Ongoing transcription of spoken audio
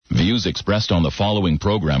views expressed on the following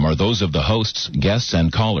program are those of the hosts, guests, and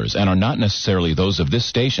callers, and are not necessarily those of this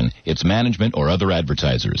station, its management, or other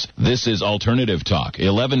advertisers. This is Alternative Talk,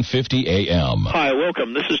 1150 AM. Hi,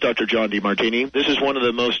 welcome. This is Dr. John DeMartini. This is one of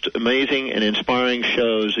the most amazing and inspiring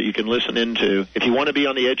shows that you can listen into. If you want to be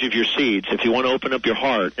on the edge of your seats, if you want to open up your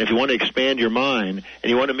heart, if you want to expand your mind, and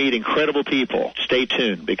you want to meet incredible people, stay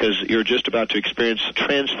tuned, because you're just about to experience a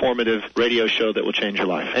transformative radio show that will change your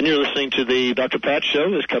life. And you're listening to the Dr. Pat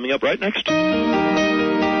Show that's coming up right next.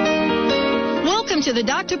 Welcome to the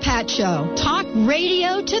Dr. Pat Show. Talk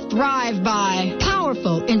radio to thrive by.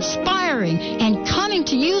 Powerful, inspiring, and coming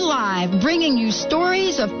to you live, bringing you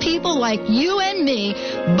stories of people like you and me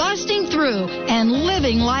busting through and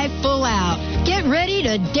living life full out. Get ready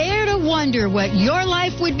to dare to wonder what your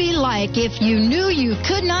life would be like if you knew you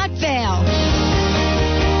could not fail.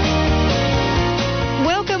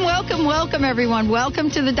 Welcome, everyone. Welcome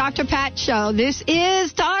to the Dr. Pat Show. This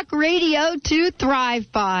is Talk Radio to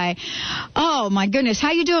Thrive By. Oh, my goodness.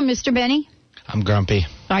 How you doing, Mr. Benny? I'm grumpy.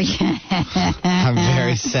 I'm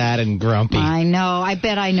very sad and grumpy. I know. I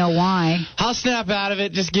bet I know why. I'll snap out of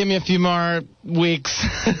it. Just give me a few more weeks.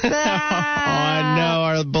 Oh, I know.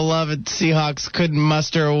 Our beloved Seahawks couldn't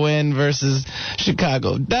muster a win versus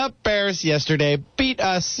Chicago. The Bears yesterday beat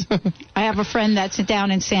us. I have a friend that's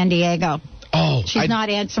down in San Diego. Oh, she's not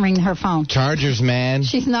answering her phone. Chargers, man.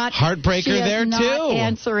 She's not. Heartbreaker there, too. She's not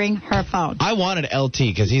answering her phone. I wanted LT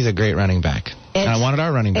because he's a great running back. And I wanted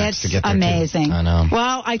our running backs to get there, amazing. Too. I know.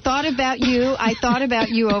 Well, I thought about you. I thought about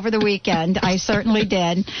you over the weekend. I certainly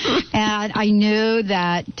did. And I knew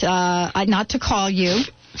that not to call you.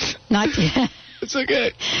 It's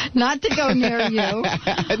okay. Not to go near you.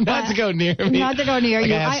 Not to go near me. Not to go near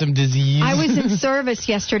you. I have some disease. I was in service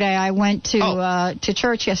yesterday. I went to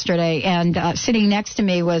church yesterday, and sitting next to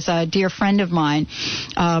me was a dear friend of mine,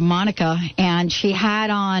 Monica, and she had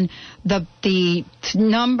on the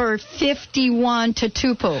number 51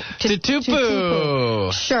 Tutupu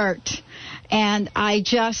shirt. And I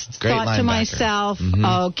just thought to myself,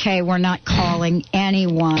 okay, we're not calling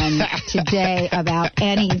anyone today about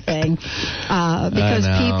anything because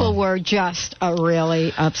people were just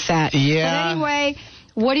really upset. Yeah. But anyway,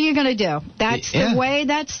 what are you going to do? That's the way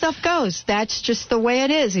that stuff goes. That's just the way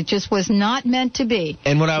it is. It just was not meant to be.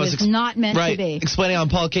 And what I was not meant to be. Explaining on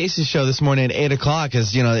Paul Casey's show this morning at 8 o'clock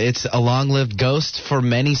is, it's a long-lived ghost for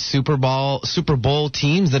many Super Bowl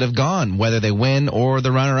teams that have gone, whether they win or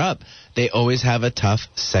the runner-up. They always have a tough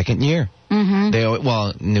second year.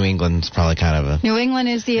 Mm-hmm. New England's probably kind of a... New England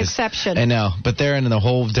is the exception. I know, but they're in a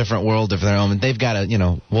whole different world of their own. They've got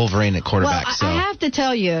a, Wolverine at quarterback. Well, so. I have to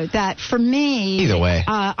tell you that for me... Either way.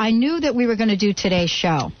 I knew that we were going to do today's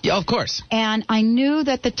show. Yeah, of course. And I knew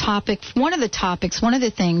that one of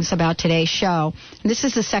the things about today's show, and this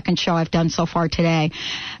is the second show I've done so far today,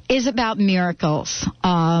 is about miracles.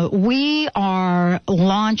 We are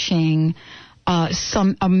launching...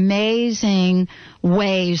 some amazing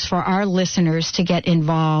ways for our listeners to get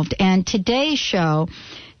involved. And today's show,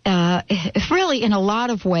 really in a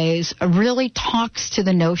lot of ways, really talks to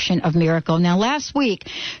the notion of miracle. Now, last week,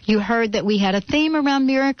 you heard that we had a theme around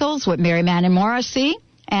miracles with Mary Mann Morrissey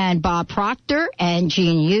and Bob Proctor and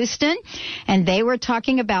Gene Houston, and they were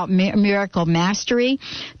talking about miracle mastery.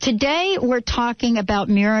 Today, we're talking about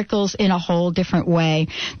miracles in a whole different way,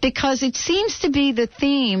 because it seems to be the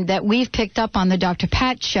theme that we've picked up on the Dr.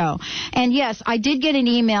 Pat Show. And yes, I did get an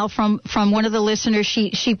email from one of the listeners.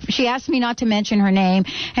 She asked me not to mention her name,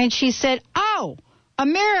 and she said, "Oh, a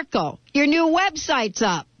miracle! Your new website's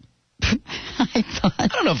up." I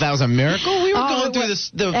don't know if that was a miracle. We were going through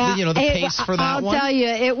the pace for that one. I'll tell you,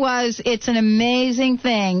 it's an amazing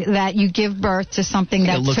thing that you give birth to something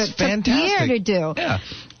that took a year to do. Yeah.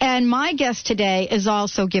 And my guest today is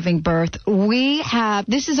also giving birth.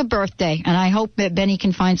 This is a birthday, and I hope that Benny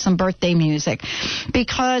can find some birthday music,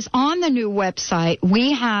 because on the new website,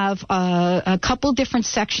 we have a couple different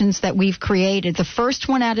sections that we've created. The first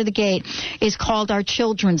one out of the gate is called our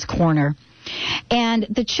Children's Corner. And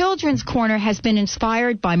the Children's Corner has been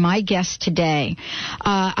inspired by my guest today.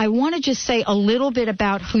 I want to just say a little bit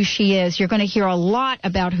about who she is. You're going to hear a lot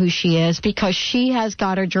about who she is, because she has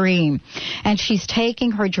got a dream, and she's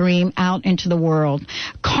taking her dream out into the world.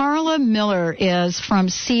 Carla Miller is from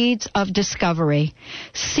Seeds of Discovery.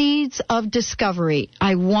 Seeds of Discovery.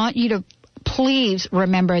 I want you to please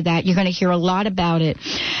remember that. You're going to hear a lot about it.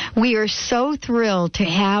 We are so thrilled to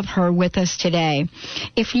have her with us today.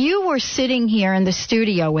 If you were sitting here in the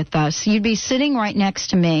studio with us, you'd be sitting right next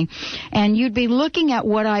to me, and you'd be looking at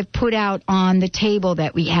what I've put out on the table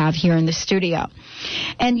that we have here in the studio.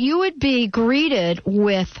 And you would be greeted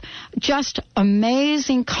with just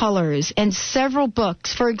amazing colors and several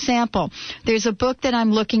books. For example, there's a book that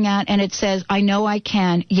I'm looking at, and it says, I Know I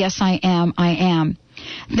Can, Yes I Am, I Am.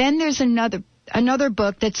 Then there's another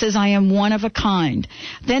book that says, I am one of a kind.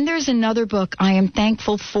 Then there's another book, I Am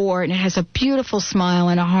Thankful For, and it has a beautiful smile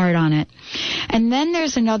and a heart on it. And then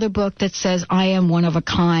there's another book that says, I am one of a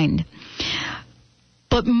kind.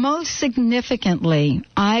 But most significantly,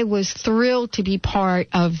 I was thrilled to be part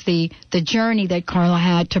of the journey that Carla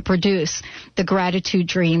had to produce the Gratitude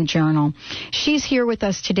Dream Journal. She's here with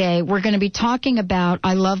us today. We're going to be talking about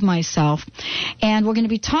I Love Myself, and we're going to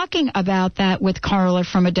be talking about that with Carla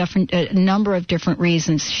from a number of different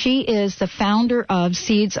reasons. She is the founder of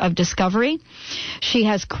Seeds of Discovery. She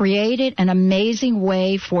has created an amazing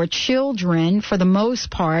way for children, for the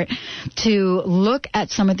most part, to look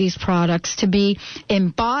at some of these products, to be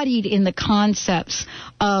embodied in the concepts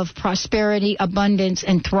of prosperity, abundance,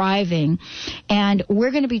 and thriving. And we're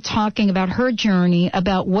going to be talking about her journey,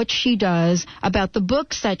 about what she does, about the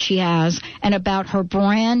books that she has, and about her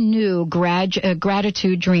brand new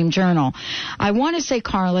Gratitude Dream Journal. I want to say,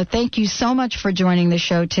 Carla, thank you so much for joining the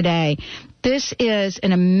show today. This is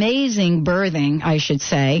an amazing birthing, I should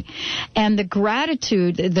say. And the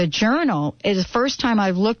Gratitude, the journal, is the first time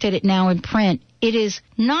I've looked at it now in print. It is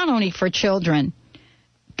not only for children.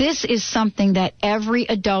 This is something that every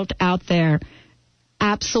adult out there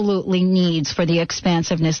absolutely needs for the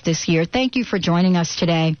expansiveness this year. Thank you for joining us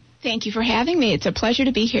today. Thank you for having me. It's a pleasure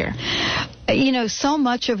to be here. You know, so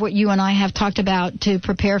much of what you and I have talked about to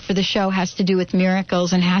prepare for the show has to do with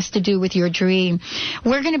miracles and has to do with your dream.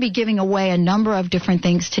 We're going to be giving away a number of different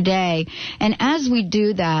things today. And as we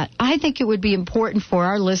do that, I think it would be important for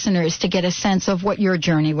our listeners to get a sense of what your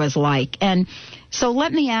journey was like. And so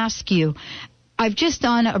let me ask you, I've just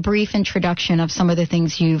done a brief introduction of some of the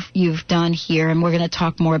things you've done here, and we're going to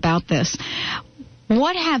talk more about this.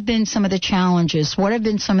 What have been some of the challenges? What have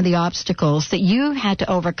been some of the obstacles that you had to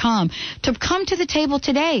overcome to come to the table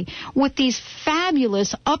today with these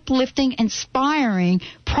fabulous, uplifting, inspiring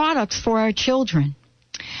products for our children?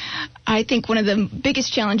 I think one of the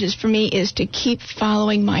biggest challenges for me is to keep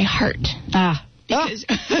following my heart.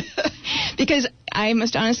 Because I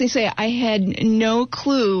must honestly say I had no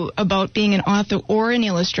clue about being an author or an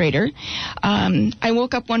illustrator. I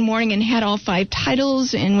woke up one morning and had all 5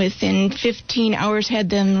 titles, and within 15 hours had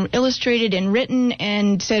them illustrated and written,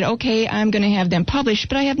 and said, okay, I'm going to have them published.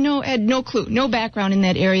 But I had no clue, no background in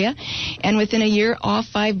that area. And within a year, all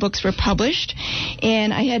 5 books were published.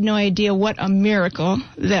 And I had no idea what a miracle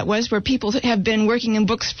that was, where people have been working in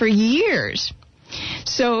books for years.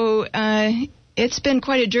 So it's been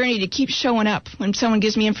quite a journey to keep showing up when someone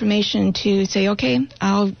gives me information to say, okay,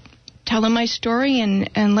 I'll tell them my story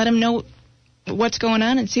and let them know what's going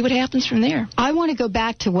on and see what happens from there. I want to go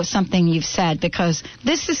back to something you've said, because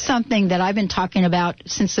this is something that I've been talking about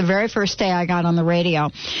since the very first day I got on the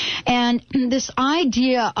radio. And this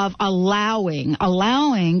idea of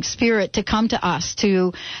allowing spirit to come to us,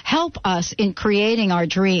 to help us in creating our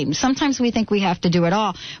dreams. Sometimes we think we have to do it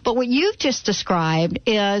all. But what you've just described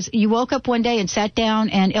is you woke up one day and sat down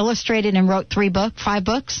and illustrated and wrote 5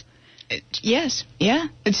 books? Yes, yeah,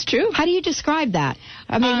 it's true. How do you describe that?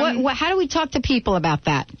 I mean, how do we talk to people about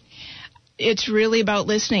that? It's really about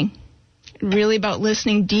listening. Really about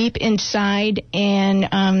listening deep inside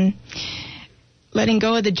and letting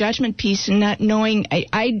go of the judgment piece and not knowing.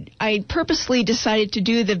 I purposely decided to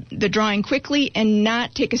do the drawing quickly and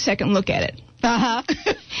not take a second look at it.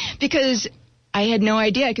 Because I had no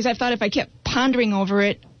idea, because I thought if I kept pondering over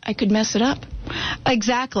it, I could mess it up.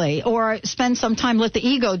 Exactly. Or spend some time, let the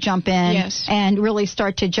ego jump in and really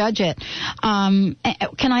start to judge it. Can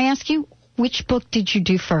I ask you, which book did you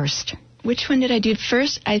do first? Which one did I do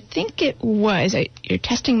first? I think it was, you're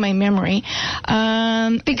testing my memory.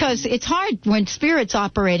 Because it's hard when spirit's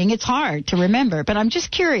operating, it's hard to remember, but I'm just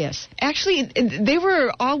curious. Actually, they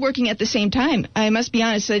were all working at the same time. I must be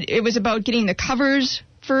honest, it was about getting the covers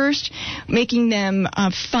first, making them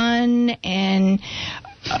fun and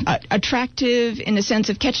attractive in the sense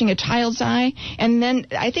of catching a child's eye, and then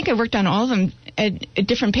I think I worked on all of them at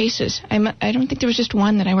different paces. I don't think there was just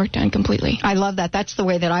one that I worked on completely. I love that. That's the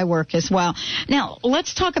way that I work as well. Now,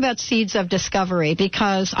 let's talk about Seeds of Discovery,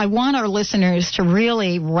 because I want our listeners to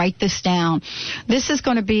really write this down. This is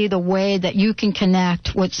going to be the way that you can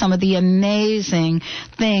connect with some of the amazing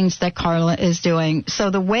things that Carla is doing. So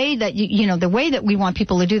the way that the way that we want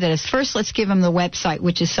people to do that is, first, let's give them the website,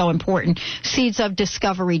 which is so important,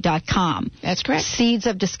 seedsofdiscovery.com. That's correct.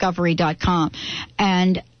 Seedsofdiscovery.com.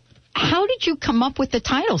 And how did you come up with the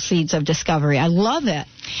title Seeds of Discovery? I love it.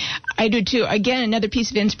 I do too. Again, another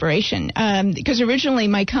piece of inspiration. Because originally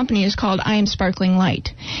my company is called I Am Sparkling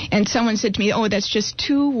Light. And someone said to me, oh, that's just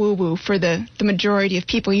too woo-woo for the majority of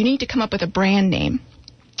people. You need to come up with a brand name.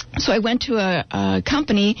 So I went to a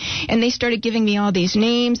company, and they started giving me all these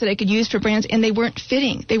names that I could use for brands, and they weren't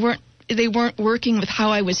fitting. They weren't working with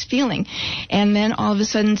how I was feeling. And then all of a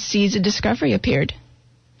sudden, Seeds of Discovery appeared.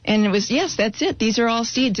 And it was, yes, that's it. These are all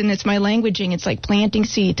seeds, and it's my languaging. It's like planting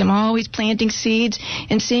seeds. I'm always planting seeds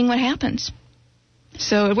and seeing what happens.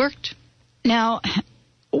 So it worked. Now,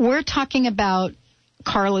 we're talking about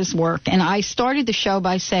Carla's work, and I started the show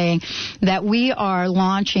by saying that we are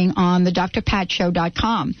launching on the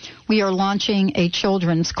drpatshow.com. We are launching a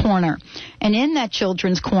children's corner, and in that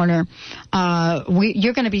children's corner,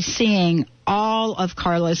 you're going to be seeing all of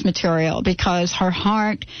Carla's material, because her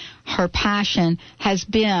heart, her passion has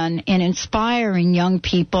been in inspiring young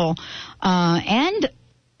people and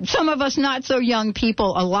some of us not so young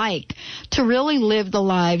people alike to really live the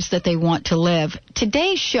lives that they want to live.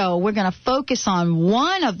 Today's show, we're going to focus on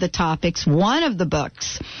one of the topics, one of the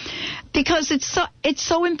books, because it's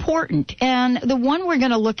so important. And the one we're going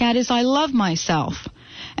to look at is I Love Myself.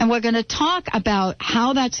 And we're going to talk about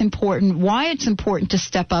how that's important, why it's important to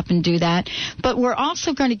step up and do that. But we're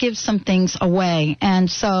also going to give some things away. And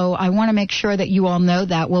so I want to make sure that you all know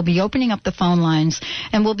that. We'll be opening up the phone lines,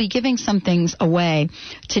 and we'll be giving some things away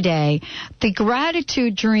today. The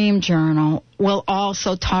Gratitude Dream Journal we'll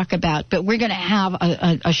also talk about, but we're going to have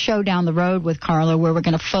a show down the road with Carla where we're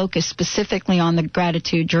going to focus specifically on the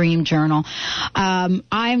Gratitude Dream Journal.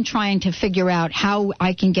 I'm trying to figure out how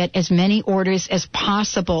I can get as many orders as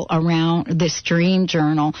possible around this Dream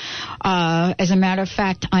Journal. As a matter of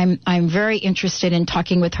fact, I'm very interested in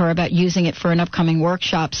talking with her about using it for an upcoming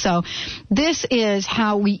workshop. So this is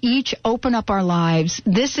how we each open up our lives.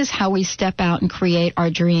 This is how we step out and create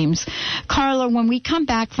our dreams. Carla, when we come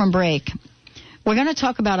back from break, we're going to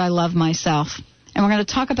talk about I Love Myself, and we're going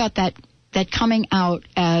to talk about that coming out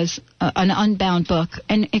as an unbound book,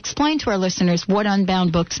 and explain to our listeners what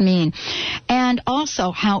unbound books mean, and also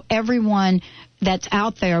how everyone that's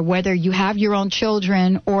out there, whether you have your own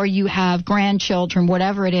children or you have grandchildren,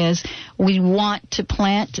 whatever it is, we want to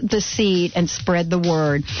plant the seed and spread the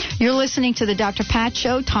word. You're listening to the Dr. Pat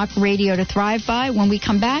Show, talk radio to thrive by. When we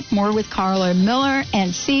come back, more with Carla Miller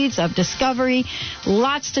and Seeds of Discovery.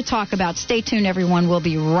 Lots to talk about. Stay tuned, everyone. We'll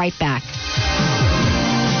be right back.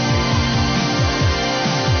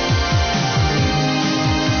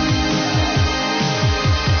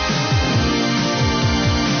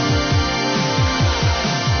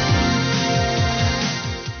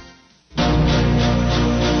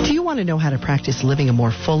 Want to know how to practice living a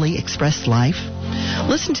more fully expressed life?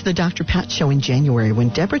 Listen to the Dr. Pat Show in January when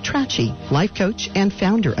Deborah Trachy, life coach and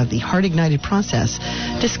founder of the Heart Ignited Process,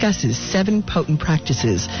 discusses 7 potent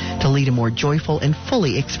practices to lead a more joyful and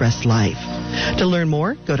fully expressed life. To learn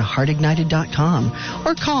more, go to heartignited.com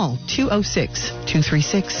or call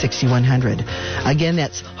 206-236-6100. Again,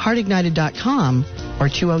 that's heartignited.com or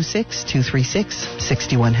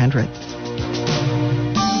 206-236-6100.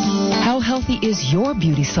 How healthy is your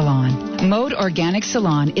beauty salon? Mode Organic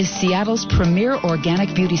Salon is Seattle's premier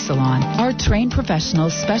organic beauty salon. Our trained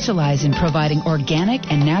professionals specialize in providing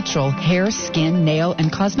organic and natural hair, skin, nail,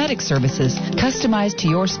 and cosmetic services customized to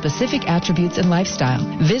your specific attributes and lifestyle.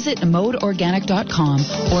 Visit modeorganic.com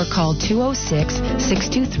or call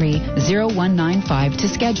 206-623-0195 to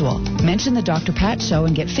schedule. Mention the Dr. Pat Show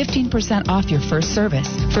and get 15% off your first service.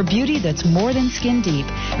 For beauty that's more than skin deep,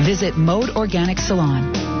 visit Mode Organic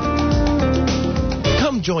Salon.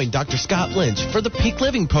 Come join Dr. Scott Lynch for the Peak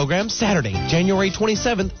Living Program Saturday, January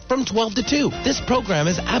 27th from 12 to 2. This program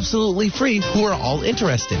is absolutely free who are all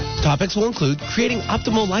interested. Topics will include creating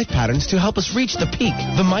optimal life patterns to help us reach the peak,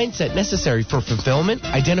 the mindset necessary for fulfillment,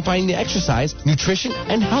 identifying the exercise, nutrition,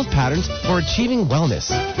 and health patterns for achieving wellness,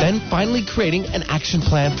 then finally creating an action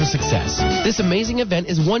plan for success. This amazing event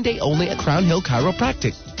is one day only at Crown Hill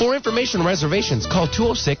Chiropractic. For information and reservations, call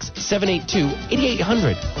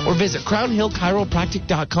 206-782-8800 or visit crownhillchiropractic.com.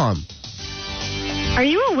 Are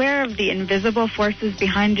you aware of the invisible forces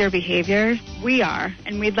behind your behavior? We are,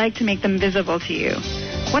 and we'd like to make them visible to you.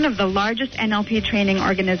 one of the largest NLP training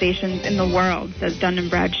organizations in the world, says Dun &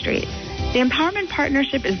 Bradstreet. The Empowerment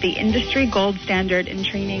Partnership is the industry gold standard in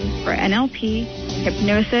training for NLP,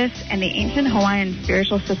 hypnosis, and the ancient Hawaiian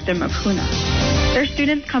spiritual system of Huna. Their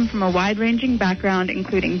students come from a wide-ranging background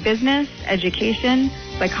including business, education,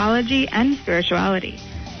 psychology, and spirituality.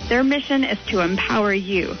 Their mission is to empower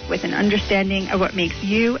you with an understanding of what makes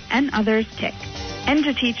you and others tick, and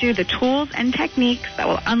to teach you the tools and techniques that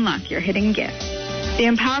will unlock your hidden gifts. The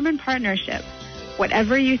Empowerment Partnership.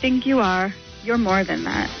 Whatever you think you are, you're more than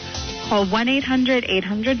that. Call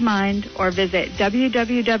 1-800-800-MIND or visit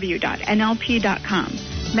www.nlp.com.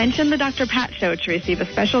 Mention the Dr. Pat Show to receive a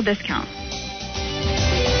special discount.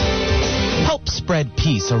 Help spread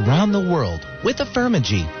peace around the world with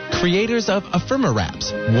Affirmagee, creators of Affirma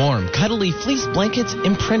Wraps, warm, cuddly fleece blankets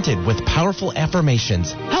imprinted with powerful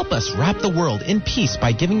affirmations. Help us wrap the world in peace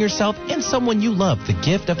by giving yourself and someone you love the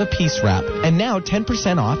gift of a peace wrap. And now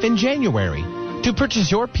 10% off in January. To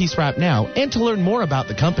purchase your peace wrap now and to learn more about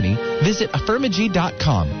the company, visit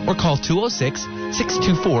Affirmagee.com or call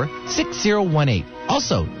 206-624-6018.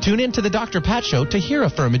 Also, tune in to the Dr. Pat Show to hear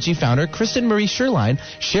Affirmagee founder Kristen Marie Sherline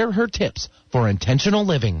share her tips for intentional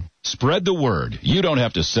living. Spread the word. You don't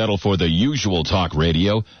have to settle for the usual talk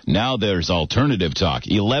radio. Now there's Alternative Talk,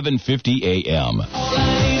 1150 a.m.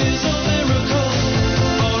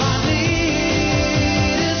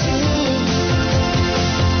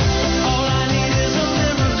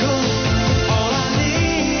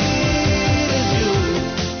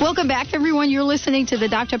 Welcome back, everyone. You're listening to the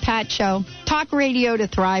Dr. Pat Show, talk radio to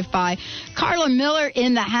thrive by. Carla Miller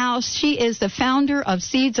in the house. She is the founder of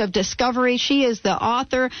Seeds of Discovery. She is the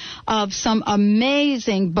author of some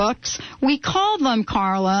amazing books. We call them,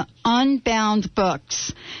 Carla, Unbound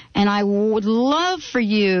Books. And I would love for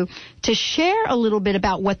you to share a little bit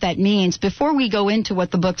about what that means before we go into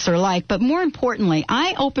what the books are like. But more importantly,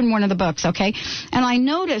 I opened one of the books, okay, and I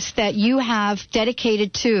noticed that you have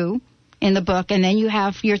dedicated to in the book, and then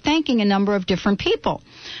you're thanking a number of different people.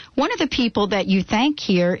 One of the people that you thank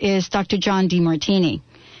here is Dr. John DeMartini.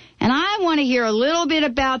 And I want to hear a little bit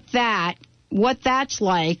about that, what that's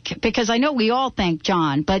like, because I know we all thank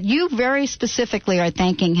John, but you very specifically are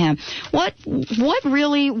thanking him. What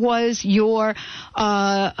really was your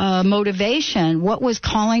motivation? What was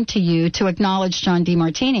calling to you to acknowledge John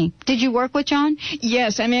DeMartini? Did you work with John?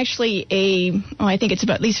 Yes, I'm actually I think it's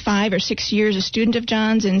about at least 5 or 6 years a student of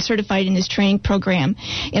John's and certified in his training program.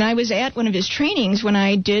 And I was at one of his trainings when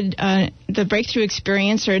I did the breakthrough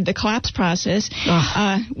experience or the collapse process,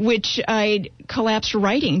 which I collapsed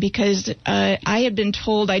writing because I had been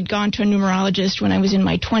told I'd gone to a numerologist when I was in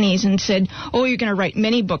my 20s and said, oh, you're going to write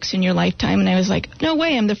many books in your lifetime. And I was like, no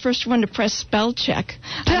way, I'm the first one to press spell check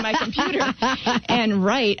on my computer and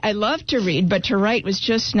write. I love to read, but to write was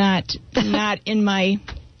just not in my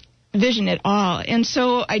vision at all. And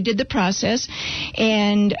so I did the process,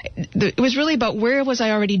 and it was really about where was I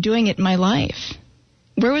already doing it in my life.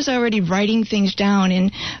 Where was I already writing things down?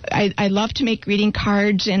 And I love to make greeting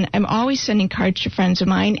cards, and I'm always sending cards to friends of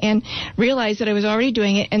mine, and realized that I was already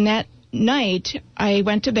doing it. And that night, I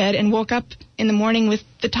went to bed and woke up in the morning with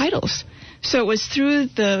the titles. So it was through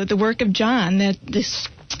the work of John that this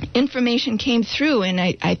information came through, and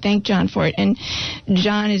I thank John for it. And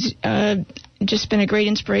John has just been a great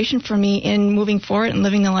inspiration for me in moving forward and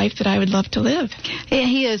living the life that I would love to live.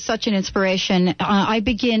 He is such an inspiration. I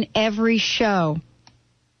begin every show.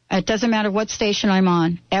 It doesn't matter what station I'm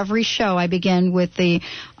on. Every show I begin with the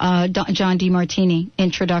John DeMartini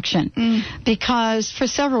introduction because for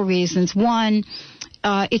several reasons. One,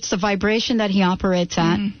 it's the vibration that he operates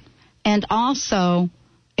at, and also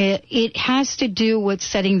it has to do with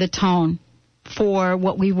setting the tone for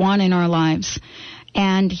what we want in our lives.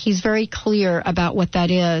 And he's very clear about what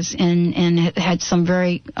that is and had some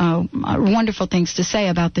very wonderful things to say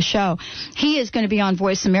about the show. He is going to be on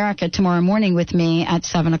Voice America tomorrow morning with me at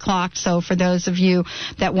 7 o'clock. So for those of you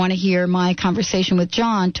that want to hear my conversation with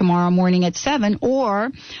John tomorrow morning at 7 or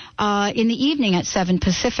in the evening at 7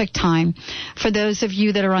 Pacific time. For those of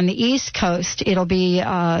you that are on the East Coast, it'll be,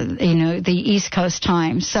 the East Coast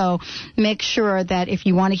time. So make sure that if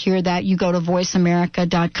you want to hear that, you go to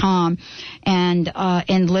voiceamerica.com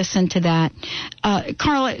and listen to that.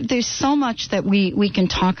 Carla, there's so much that we can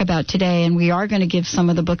talk about today, and we are going to give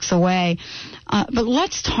some of the books away. But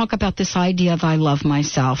let's talk about this idea of I love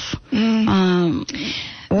myself.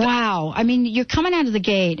 Wow. I mean, you're coming out of the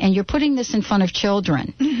gate and you're putting this in front of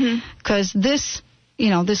children because this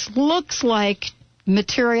looks like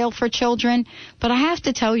material for children, but I have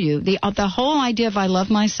to tell you, the whole idea of I love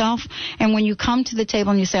myself, and when you come to the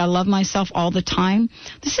table and you say I love myself all the time,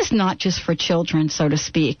 this is not just for children, so to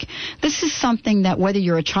speak. This is something that whether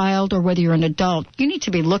you're a child or whether you're an adult, you need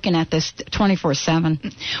to be looking at this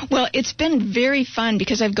 24/7. Well, it's been very fun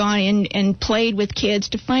because I've gone in and played with kids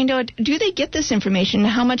to find out, do they get this information?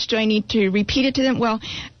 How much do I need to repeat it to them? Well,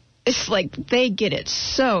 it's like they get it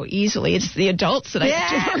so easily. It's the adults that I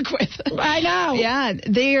have to work with. I know. Yeah,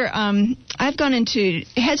 they're. I've gone into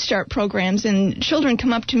Head Start programs, and children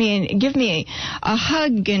come up to me and give me a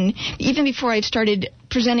hug, and even before I've started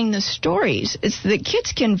presenting the stories, it's the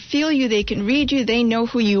kids can feel you, they can read you, they know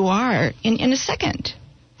who you are in a second.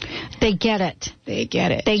 They get it. They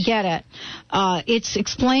get it. They get it. It's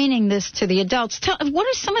explaining this to the adults. What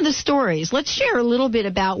are some of the stories? Let's share a little bit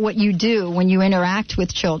about what you do when you interact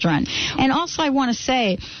with children. And also I want to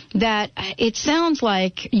say that it sounds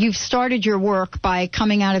like you've started your work by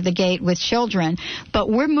coming out of the gate with children, but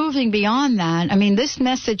we're moving beyond that. I mean, this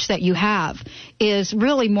message that you have is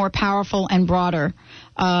really more powerful and broader.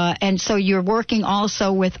 And so you're working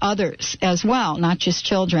also with others as well, not just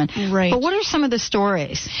children. Right. But what are some of the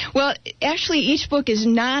stories? Well, actually, each book is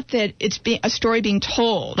not that it's a story being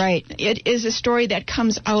told. Right. It is a story that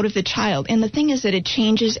comes out of the child. And the thing is that it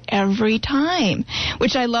changes every time,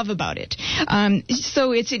 which I love about it.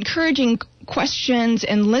 So it's encouraging questions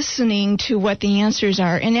and listening to what the answers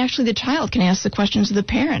are. And actually, the child can ask the questions of the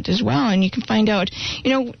parent as well. And you can find out,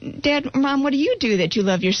 Dad, Mom, what do you do that you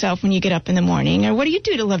love yourself when you get up in the morning? Or what do you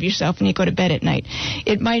do to love yourself when you go to bed at night?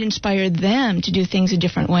 It might inspire them to do things a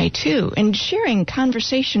different way, too. And sharing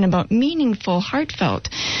conversation about meaningful, heartfelt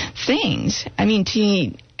things, to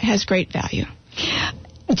me, has great value.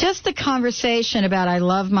 Just the conversation about I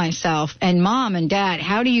love myself and Mom and Dad,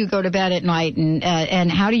 how do you go to bed at night and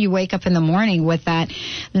how do you wake up in the morning with that?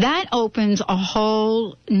 That opens a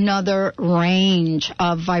whole nother range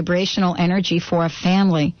of vibrational energy for a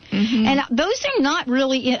family. Mm-hmm. And those are not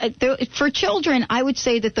really, for children, I would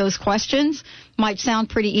say that those questions might sound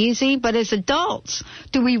pretty easy, but as adults,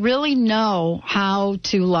 do we really know how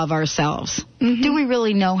to love ourselves? Mm-hmm. Do we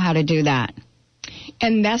really know how to do that?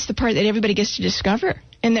 And that's the part that everybody gets to discover.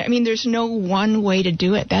 And there's no one way to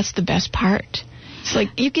do it. That's the best part. It's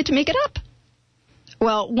like you get to make it up.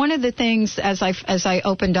 Well, one of the things as I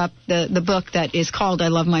opened up the book that is called I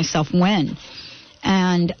Love Myself When,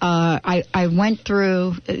 and I went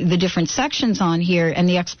through the different sections on here and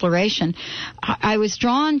the exploration, I was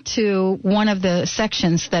drawn to one of the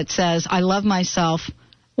sections that says I love myself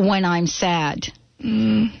when I'm sad.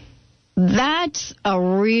 That's a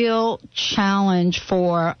real challenge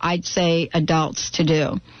for, I'd say, adults to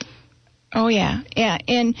do. Oh, yeah. Yeah.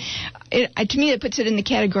 And to me, it puts it in the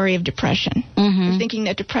category of depression. Mm-hmm. Thinking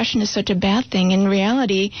that depression is such a bad thing. In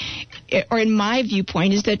reality, or in my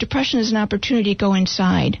viewpoint, is that depression is an opportunity to go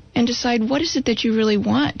inside and decide what is it that you really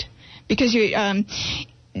want. Because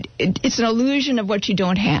it's an illusion of what you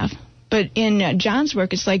don't have. But in John's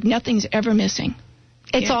work, it's like nothing's ever missing.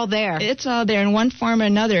 It's all there. It's all there in one form or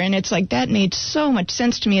another, and it's like that made so much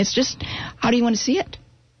sense to me. It's just, how do you want to see it?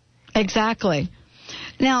 Exactly.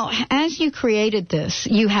 Now, as you created this,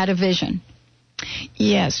 you had a vision.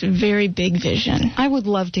 Yes, very big vision. I would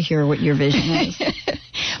love to hear what your vision is.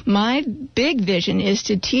 My big vision is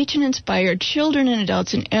to teach and inspire children and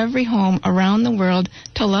adults in every home around the world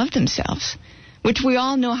to love themselves, which we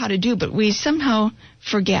all know how to do, but we somehow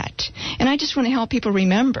forget. And I just want to help people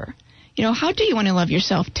remember. How do you want to love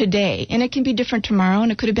yourself today? And it can be different tomorrow,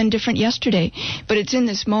 and it could have been different yesterday. But it's in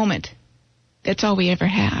this moment. That's all we ever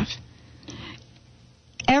have.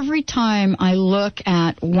 Every time I look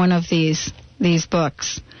at one of these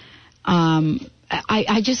books,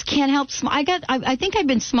 I just can't help I think I've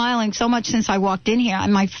been smiling so much since I walked in here,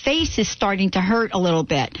 and my face is starting to hurt a little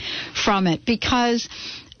bit from it because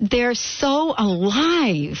they're so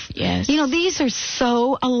alive. Yes. These are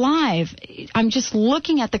so alive. I'm just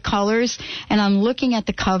looking at the colors, and I'm looking at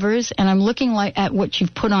the covers, and I'm looking at what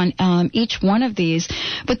you've put on each one of these.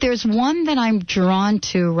 But there's one that I'm drawn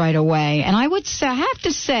to right away, and I have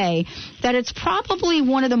to say that it's probably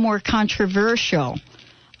one of the more controversial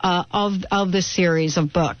of the series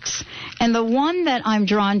of books. And the one that I'm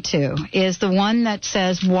drawn to is the one that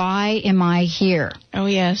says, "Why am I here?" Oh,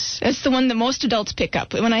 yes. That's the one that most adults pick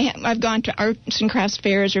up. When I've gone to arts and crafts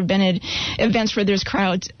fairs or been at events where there's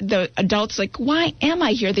crowds, the adults like, why am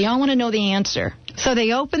I here? They all want to know the answer. So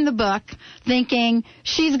they open the book thinking,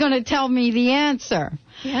 she's going to tell me the answer.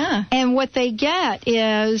 Yeah. And what they get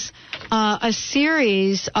is a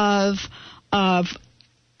series of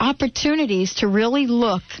opportunities to really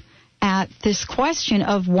look at this question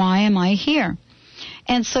of why am I here?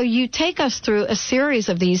 And so you take us through a series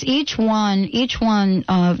of these. Each one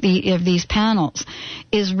of these panels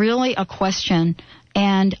is really a question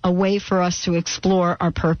and a way for us to explore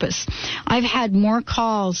our purpose. I've had more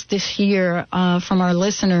calls this year from our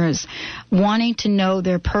listeners wanting to know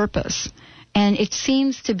their purpose. And it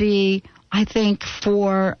seems to be, I think,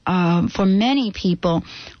 for many people,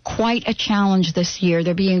 quite a challenge this year.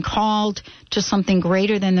 They're being called to something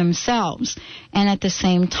greater than themselves. And at the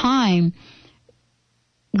same time,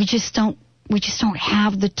 we just don't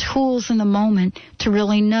have the tools in the moment to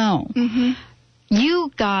really know. Mm-hmm.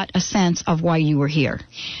 You got a sense of why you were here.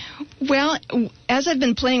 Well, as I've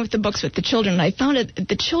been playing with the books with the children, I found that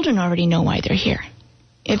the children already know why they're here.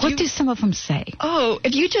 What do some of them say? Oh,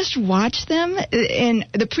 if you just watch them, and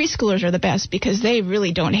the preschoolers are the best because they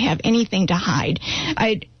really don't have anything to hide.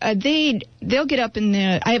 They'll get up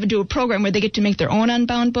I have to do a program where they get to make their own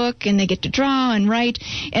Unbound book, and they get to draw and write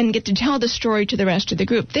and get to tell the story to the rest of the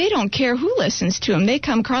group. They don't care who listens to them. They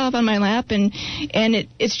come crawl up on my lap, and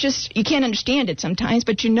it's just, you can't understand it sometimes,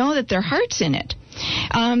 but you know that their heart's in it.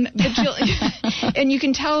 And you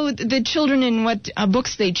can tell the children in what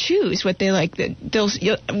books they choose, what they like.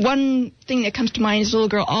 One thing that comes to mind is a little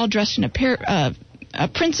girl all dressed in a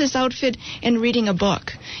princess outfit and reading a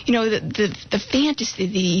book. You know, the fantasy,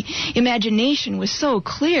 the imagination was so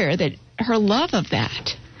clear that her love of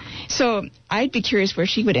that. So I'd be curious where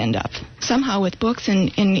she would end up. Somehow with books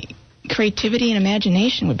and creativity and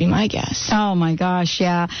imagination would be my guess. Oh, my gosh,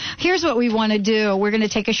 yeah. Here's what we want to do. We're going to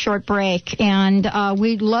take a short break, and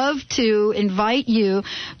we'd love to invite you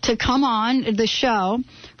to come on the show,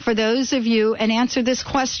 for those of you, and answer this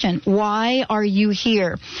question. Why are you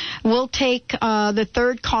here? We'll take the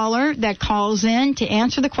third caller that calls in to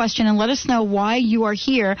answer the question and let us know why you are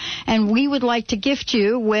here, and we would like to gift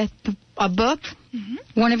you with a book. Mm-hmm.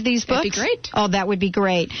 One of these books? That'd be great. Oh, that would be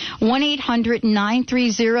great.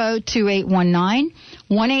 1-800-930-2819.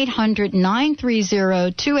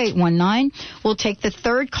 1-800-930-2819. We'll take the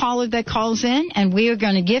third caller that calls in, and we are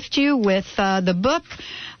going to gift you with the book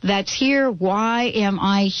that's here, Why Am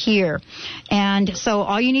I Here? And so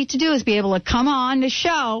all you need to do is be able to come on the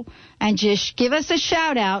show and just give us a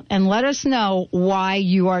shout out and let us know why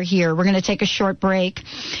you are here. We're going to take a short break.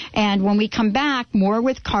 And when we come back, more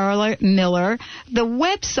with Carla Miller. The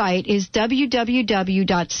website is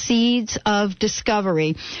www.Seeds of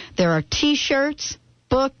Discovery. There are T-shirts,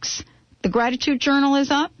 books. The Gratitude Journal is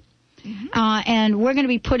up. Mm-hmm. And we're going to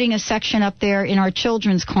be putting a section up there in our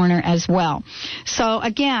Children's Corner as well. So,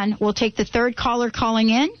 again, we'll take the third caller calling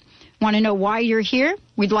in. Want to know why you're here?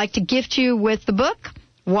 We'd like to gift you with the book,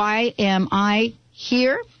 Why Am I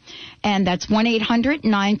Here? And that's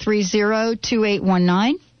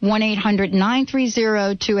 1-800-930-2819.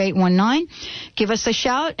 1-800-930-2819. Give us a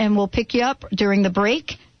shout, and we'll pick you up during the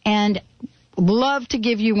break. And love to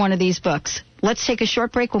give you one of these books. Let's take a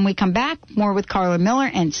short break. When we come back, more with Carla Miller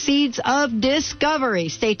and Seeds of Discovery.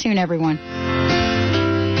 Stay tuned, everyone.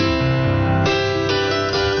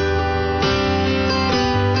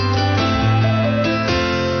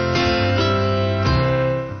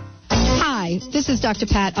 This is Dr.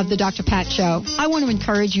 Pat of The Dr. Pat Show. I want to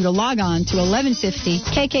encourage you to log on to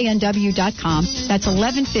 1150kknw.com. That's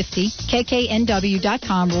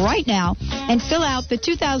 1150kknw.com right now and fill out the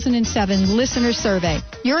 2007 listener survey.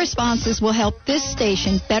 Your responses will help this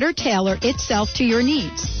station better tailor itself to your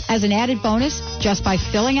needs. As an added bonus, just by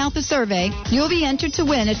filling out the survey, you'll be entered to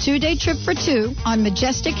win a 2-day trip for two on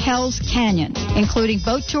Majestic Hells Canyon, including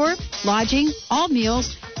boat tour, lodging, all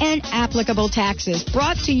meals, and applicable taxes.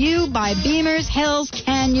 Brought to you by Beamer's Hells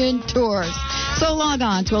Canyon Tours. So log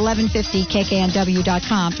on to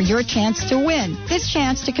 1150kknw.com for your chance to win. This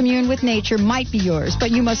chance to commune with nature might be yours, but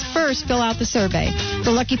you must first fill out the survey. The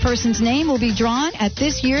lucky person's name will be drawn at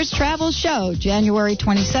this year's travel show, January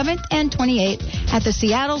 27th and 28th at the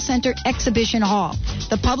Seattle Center Exhibition Hall.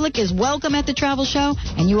 The public is welcome at the travel show,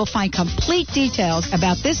 and you will find complete details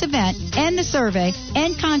about this event and the survey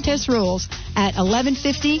and contest rules at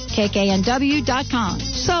 1150kknw.com.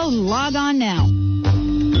 So log on now.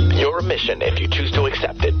 Your mission, if you choose to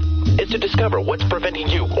accept it, is to discover what's preventing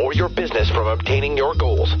you or your business from obtaining your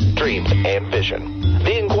goals, dreams, and vision.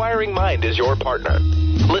 The Inquiring Mind is your partner.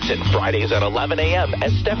 Listen Fridays at 11 a.m.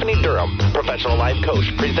 as Stephanie Durham, professional life coach,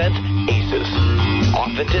 presents ACES.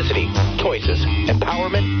 Authenticity, choices,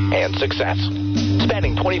 empowerment, and success.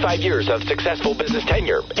 Spanning 25 years of successful business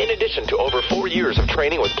tenure, in addition to over 4 years of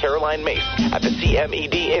training with Caroline Mace at the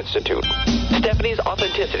CMED Institute. Stephanie's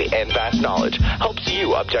authenticity and vast knowledge helps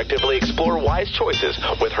you objectively explore wise choices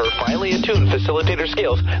with her finely attuned facilitator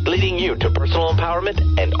skills, leading you to personal empowerment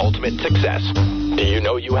and ultimate success. Do you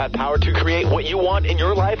know you have power to create what you want in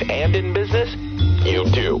your life and in business? you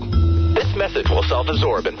do. This message will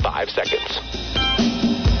self-absorb in 5 seconds.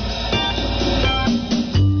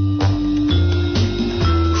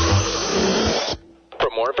 For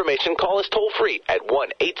more information, call us toll-free at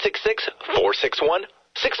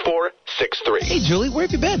 1-866-461-6463. Hey, Julie, where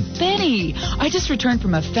have you been? Benny, I just returned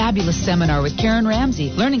from a fabulous seminar with Karen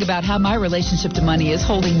Ramsey, learning about how my relationship to money is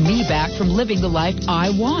holding me back from living the life I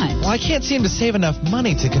want. Well, I can't seem to save enough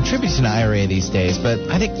money to contribute to an IRA these days, but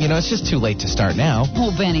I think, it's just too late to start now.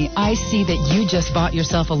 Oh, Benny, I see that you just bought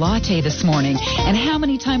yourself a latte this morning. And how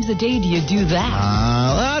many times a day do you do that?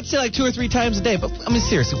 I'd say like 2 or 3 times a day, but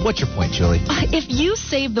seriously, what's your point, Julie? If you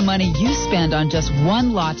save the money you spend on just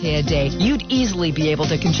one latte a day, you'd easily be able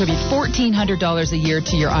to contribute $1,400 a year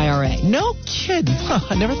to your IRA. No kidding.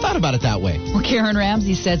 I never thought about it that way. Well, Karen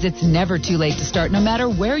Ramsey says it's never too late to start, no matter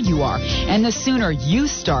where you are. And the sooner you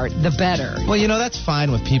start, the better. Well, that's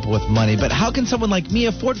fine with people with money, but how can someone like me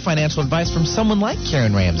afford financial advice from someone like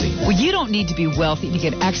Karen Ramsey? Well, you don't need to be wealthy to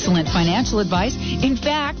get excellent financial advice. In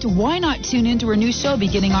fact, why not tune into her new show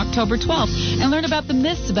beginning October 12th and learn about the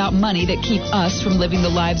myths about money that keep us from living the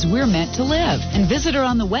lives we're meant to live? And visit her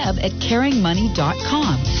on the web at caringmoney.com.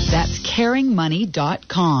 That's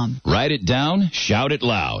caringmoney.com. Write it down, shout it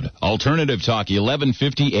loud. Alternative Talk,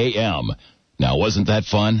 1150 a.m. Now, wasn't that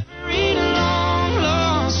fun? Read along,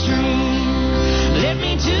 lost dream. Let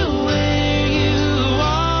me to where you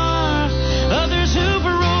are. Others who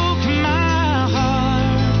broke my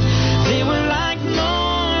heart. They were like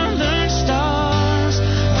northern stars,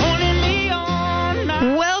 pointing me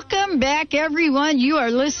on. Welcome back, everyone. You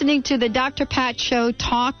are listening to the Dr. Pat Show,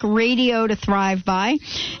 talk radio to thrive by.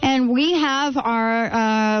 And we have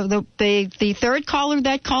our the third caller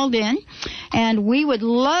that called in. And we would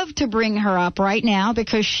love to bring her up right now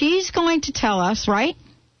because she's going to tell us, right?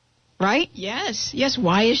 Right? Yes.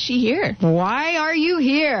 Why is she here? Why are you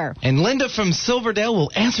here? And Linda from Silverdale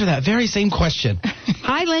will answer that very same question.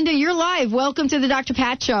 Hi, Linda. You're live. Welcome to the Dr.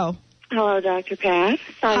 Pat Show. Hello, Dr. Pat.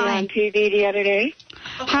 I was on TV the other day.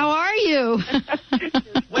 How are you?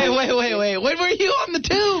 Wait. When were you on the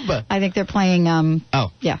tube? I think they're playing,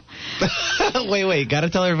 Oh. Yeah. Wait. Got to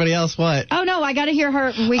tell everybody else what? Oh, no, I got to hear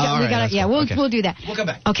her. We'll do that. We'll come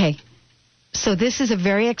back. Okay. So this is a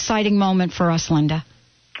very exciting moment for us, Linda.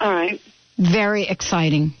 All right. Very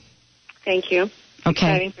exciting. Thank you. Okay.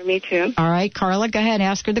 Exciting for me, too. All right, Carla, go ahead.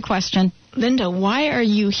 Ask her the question. Linda, why are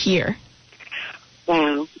you here?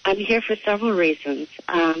 Wow. I'm here for several reasons.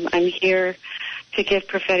 I'm here to give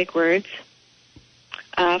prophetic words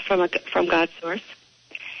from God's source.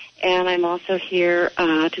 And I'm also here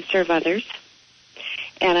to serve others.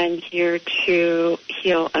 And I'm here to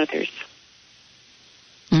heal others.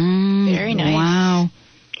 Very nice. Wow.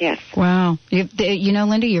 Yes. Wow.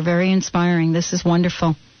 Linda, you're very inspiring. This is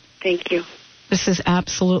wonderful. Thank you. This is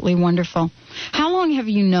absolutely wonderful. How long have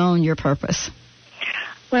you known your purpose?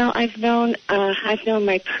 Well, I've known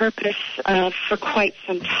my purpose for quite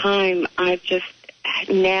some time. I've just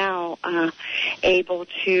now able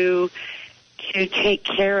to take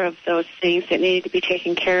care of those things that needed to be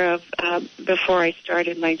taken care of before I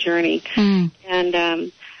started my journey.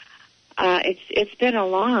 And it's been a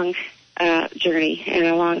long journey and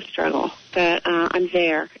a long struggle, but I'm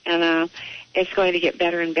there, and it's going to get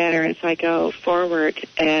better and better as I go forward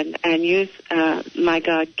and use my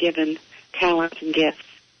God-given talents and gifts.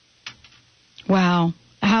 Wow.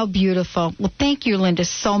 How beautiful. Well, thank you, Linda,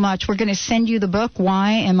 so much. We're going to send you the book,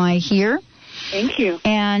 Why Am I Here? Thank you.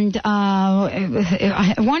 And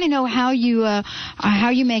I want to know how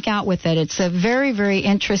you make out with it. It's a very, very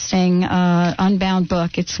interesting unbound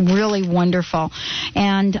book. It's really wonderful.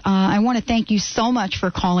 And I want to thank you so much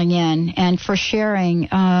for calling in and for sharing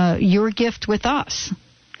your gift with us.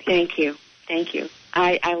 Thank you. Thank you.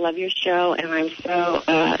 I love your show, and I'm so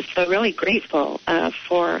really grateful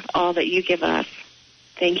for all that you give us.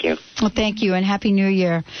 Thank you. Well, thank you, and Happy New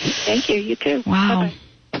Year. Thank you. You too. Wow.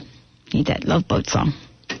 Bye-bye. Need that Love Boat song.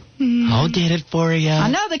 I'll get it for you. I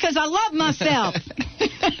know, because I love myself.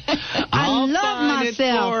 I love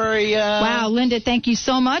myself. For you. Wow, Linda, thank you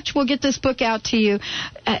so much. We'll get this book out to you.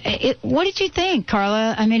 What did you think,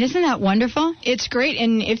 Carla? I mean, isn't that wonderful? It's great,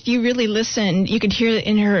 and if you really listen, you could hear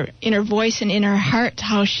in her voice and in her heart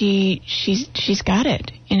how she's got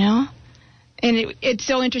it, you know? And it's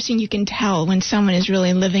so interesting. You can tell when someone is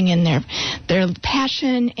really living in their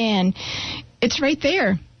passion, and it's right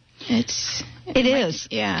there. It is.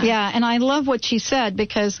 Yeah, and I love what she said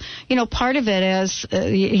because, part of it is,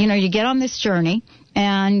 you get on this journey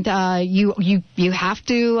And you have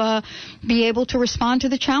to be able to respond to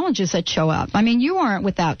the challenges that show up. I mean, you aren't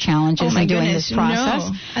without challenges in doing this process.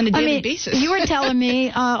 No, on a daily basis. You were telling me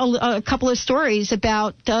a couple of stories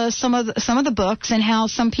about some of the books and how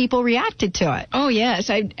some people reacted to it. Oh yes,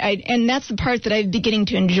 and that's the part that I'm beginning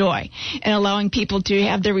to enjoy, and allowing people to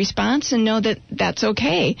have their response and know that that's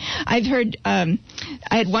okay. I've heard I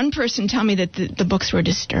had one person tell me that the books were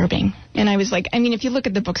disturbing, and I was like, I mean, if you look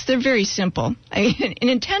at the books, they're very simple. And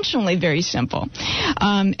intentionally very simple,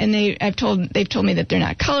 and they've told me that they're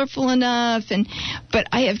not colorful enough. But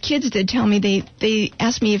I have kids that tell me they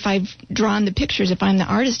ask me if I've drawn the pictures, if I'm the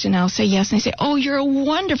artist, and I'll say yes, and they say, "Oh, you're a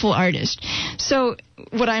wonderful artist." So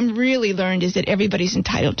what I'm really learned is that everybody's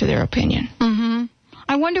entitled to their opinion. Mm-hmm.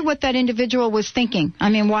 I wonder what that individual was thinking. I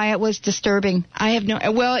mean, why it was disturbing. I have no...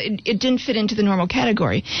 Well, it didn't fit into the normal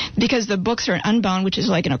category because the books are unbound, which is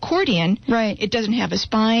like an accordion. Right. It doesn't have a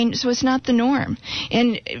spine, so it's not the norm.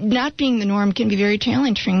 And not being the norm can be very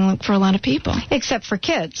challenging for a lot of people. Except for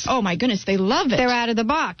kids. Oh, my goodness, they love it. They're out of the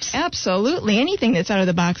box. Absolutely. Anything that's out of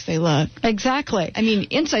the box, they love. Exactly. I mean,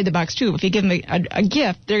 inside the box, too. If you give them a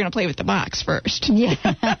gift, they're going to play with the box first. Yeah.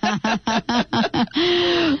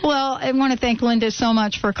 Well, I want to thank Linda so much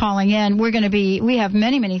for calling in. We have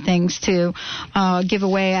many things to give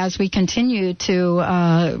away as we continue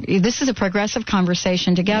to, this is a progressive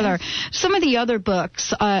conversation together. Yes. Some of the other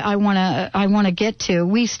books I want to get to.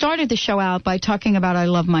 We started the show out by talking about I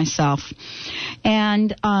Love Myself.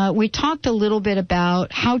 And we talked a little bit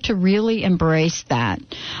about how to really embrace that.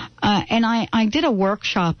 And I did a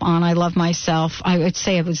workshop on I Love Myself. I would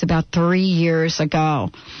say it was about 3 years ago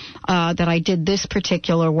that I did this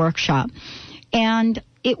particular workshop. And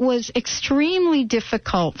it was extremely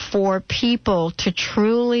difficult for people to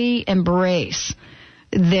truly embrace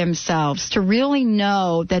themselves, to really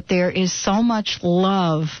know that there is so much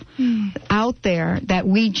love out there that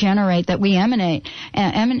we generate, that we emanate.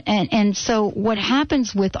 And so what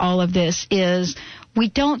happens with all of this is we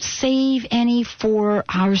don't save any for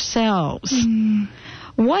ourselves.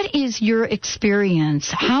 What is your experience?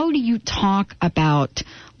 How do you talk about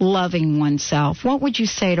loving oneself? What would you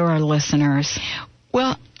say to our listeners?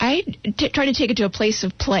 Well, I try to take it to a place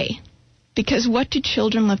of play, because what do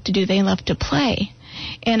children love to do? They love to play.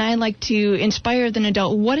 And I like to inspire an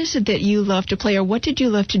adult. What is it that you love to play, or what did you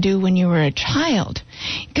love to do when you were a child?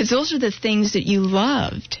 Because those are the things that you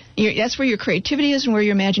loved. That's where your creativity is and where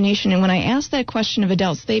your imagination. And when I ask that question of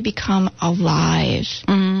adults, they become alive.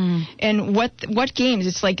 And what games?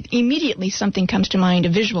 It's like immediately something comes to mind, a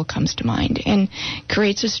visual comes to mind, and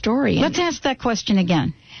creates a story. Let's ask that question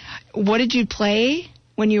again. What did you play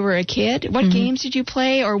when you were a kid? What games did you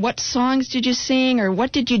play, or what songs did you sing, or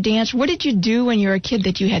what did you dance? What did you do when you were a kid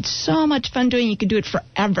that you had so much fun doing you could do it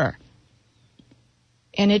forever?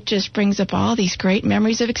 And it just brings up all these great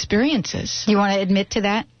memories of experiences. You want to admit to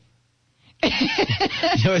that?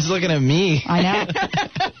 You're always looking at me. I know.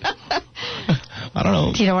 I don't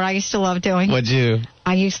know. Do you know what I used to love doing? What'd you?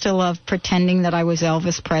 I used to love pretending that I was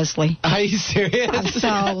Elvis Presley. Are you serious?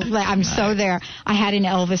 I'm so there. I had an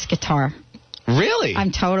Elvis guitar. Really?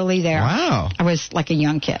 I'm totally there. Wow. I was like a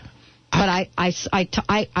young kid. But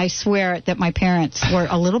I swear that my parents were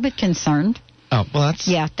a little bit concerned. Oh, well, that's...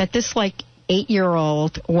 Yeah, that this,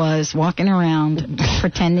 8-year-old was walking around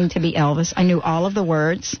pretending to be Elvis. I knew all of the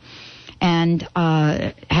words and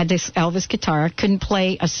had this Elvis guitar. Couldn't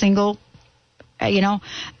play a single...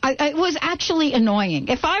 it was actually annoying.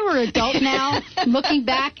 If I were an adult now, looking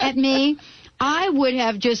back at me, I would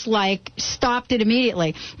have just, stopped it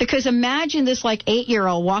immediately. Because imagine this,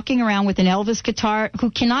 8-year-old walking around with an Elvis guitar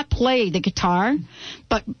who cannot play the guitar,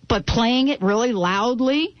 but playing it really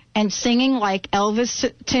loudly and singing, Elvis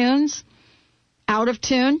tunes, out of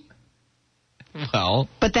tune. Well.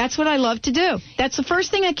 But that's what I love to do. That's the first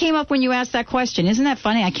thing that came up when you asked that question. Isn't that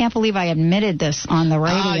funny? I can't believe I admitted this on the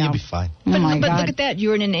radio. You'll be fine. Oh, my but God. look at that.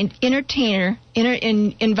 You're an entertainer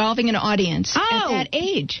involving an audience at that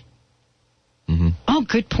age. Oh,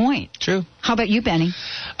 good point. True. How about you, Benny?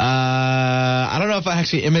 I don't know if I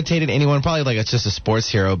actually imitated anyone. Probably it's just a sports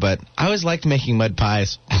hero, but I always liked making mud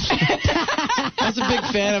pies. I was a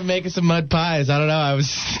big fan of making some mud pies. I don't know. I was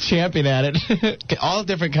champion at it. All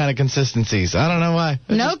different kind of consistencies. I don't know why.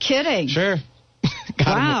 No kidding. Sure.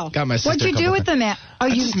 Wow. Got my sister. What'd you do with them? I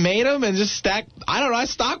just made them and just stacked. I don't know. I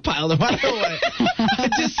stockpiled them. I don't know what. I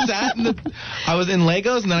just sat I was in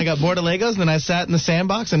Legos, and then I got bored of Legos, and then I sat in the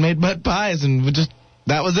sandbox and made mud pies, and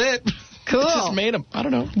that was it. Cool. Just made them. I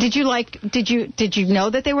don't know. Did you know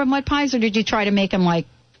that they were mud pies, or did you try to make them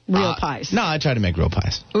real pies? No, I tried to make real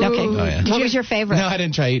pies. Okay. Oh, yeah. What was your favorite? No, I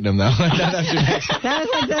didn't try eating them, though.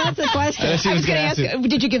 That's a question. She was gonna ask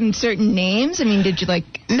did you give them certain names? I mean, did you like...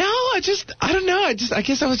 No, I don't know. I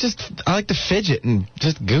guess I like to fidget and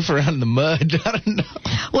just goof around in the mud. I don't know.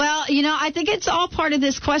 Well, I think it's all part of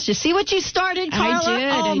this question. See what you started, Carla? I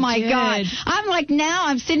did. Oh, my God. I'm like, now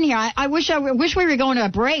I'm sitting here. I wish we were going to a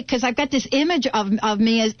break, because I've got this image of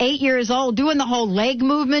me as 8 years old doing the whole leg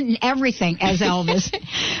movement and everything as Elvis.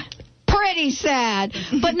 Pretty sad,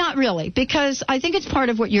 but not really, because I think it's part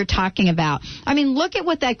of what you're talking about. I mean, look at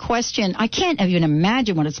what that question, I can't even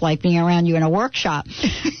imagine what it's like being around you in a workshop,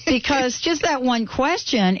 because just that one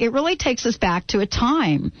question, it really takes us back to a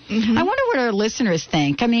time. Mm-hmm. I wonder what our listeners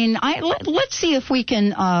think. I mean, let's see if we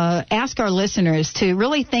can ask our listeners to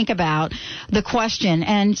really think about the question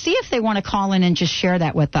and see if they want to call in and just share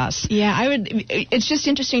that with us. Yeah, it's just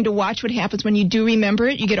interesting to watch what happens when you do remember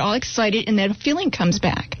it. You get all excited and that feeling comes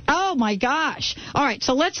back. Oh, my gosh. All right,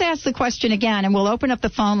 so let's ask the question again, and we'll open up the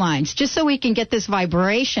phone lines just so we can get this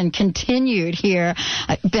vibration continued here.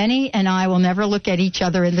 Benny and I will never look at each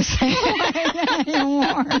other in the same way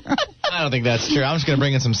anymore. I don't think that's true. I'm just going to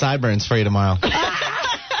bring in some sideburns for you tomorrow.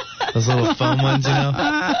 Those little foam ones,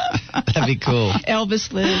 That'd be cool.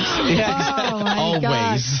 Elvis lives. Yeah, oh, my always.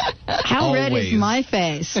 Gosh. How red is my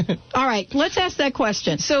face? All right, let's ask that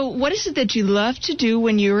question. So what is it that you loved to do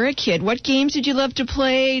when you were a kid? What games did you love to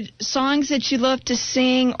play? Songs that you loved to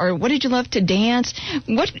sing? Or what did you love to dance?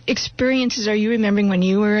 What experiences are you remembering when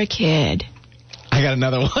you were a kid? I got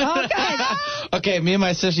another one. Okay. Okay, me and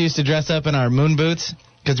my sister used to dress up in our moon boots.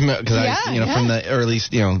 Because from the early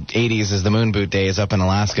 80s is the moon boot days up in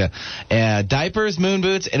Alaska. Diapers, moon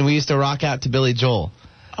boots, and we used to rock out to Billy Joel.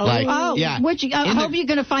 Oh, yeah. I hope you're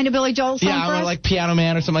going to find a Billy Joel song for us. Like Piano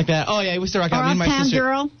Man or something like that. Oh, yeah, we used to rock out. Me and my sister.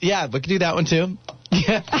 Girl? Yeah, we could do that one, too.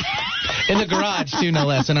 Yeah. In the garage, too, no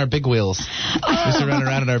less, in our big wheels. We used to run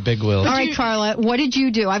around in our big wheels. All right, Carla, what did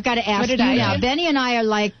you do? I've got to ask you now. Benny and I are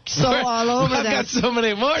like all over I've got so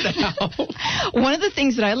many more now. One of the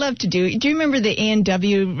things that I love to do you remember the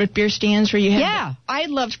A&W root beer stands where you had... Yeah. I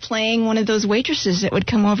loved playing one of those waitresses that would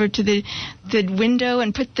come over to the window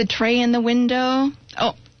and put the tray in the window.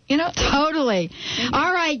 Oh, totally.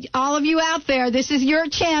 All right, all of you out there, this is your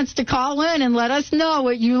chance to call in and let us know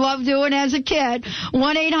what you love doing as a kid.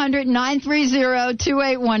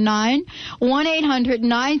 1-800-930-2819.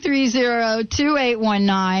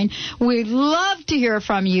 1-800-930-2819. We'd love to hear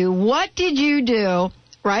from you. What did you do?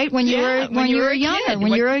 Right when you were younger,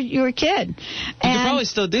 when you were a kid. You could probably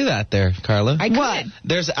still do that there, Carla. What?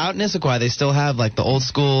 There's out in Issaquah, they still have like the old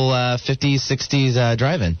school 50s, 60s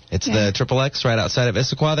drive-in. It's the XXX right outside of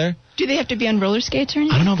Issaquah there. Do they have to be on roller skates or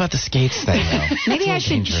anything? I don't know about the skates thing, though. Maybe I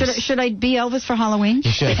should I be Elvis for Halloween?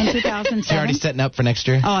 You should. In 2007. You're already setting up for next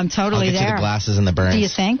year? Oh, I'm totally I'll get there. you the glasses and the burns. Do you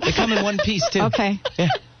think? They come in one piece, too. Okay. Yeah.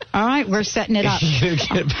 All right, we're setting it up.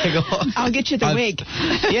 I'll get you the wig.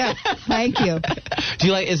 Yeah. Thank you. Do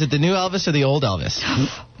you is it the new Elvis or the old Elvis?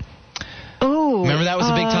 Oh. Remember that was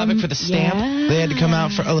a big topic for the stamp? Yeah. They had to come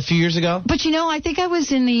out for a few years ago? But I think I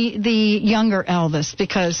was in the younger Elvis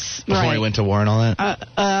because... Before he went to war and all that?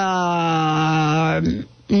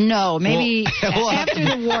 No, maybe after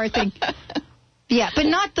the war thing. Yeah, but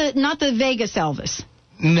not the Vegas Elvis.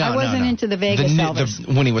 No, I wasn't into the Vegas Elvis.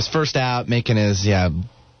 When he was first out making his,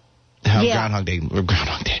 Groundhog Day.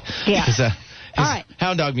 Yeah. His all right.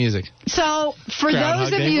 Hound dog music. So, for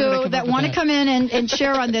those of you that want to come in and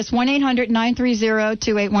share on this,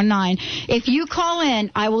 1-800-930-2819. If you call in,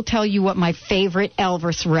 I will tell you what my favorite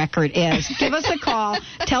Elvis record is. Give us a call.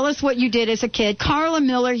 Tell us what you did as a kid. Carla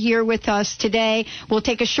Miller here with us today. We'll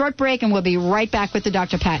take a short break, and we'll be right back with the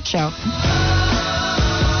Dr. Pat Show.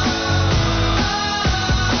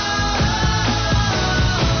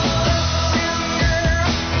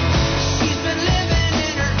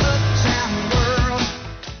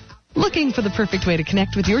 Looking for the perfect way to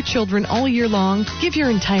connect with your children all year long? Give your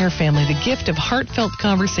entire family the gift of heartfelt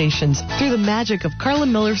conversations through the magic of Carla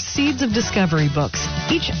Miller's Seeds of Discovery books.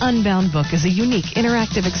 Each Unbound book is a unique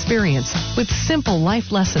interactive experience with simple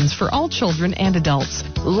life lessons for all children and adults.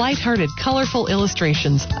 Lighthearted, colorful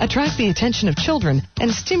illustrations attract the attention of children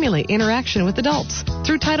and stimulate interaction with adults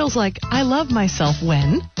through titles like I Love Myself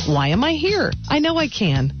When, Why Am I Here? I Know I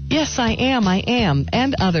Can, Yes I Am,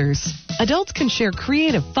 and others. Adults can share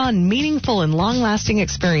creative, fun, meaningful, and long-lasting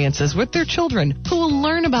experiences with their children who will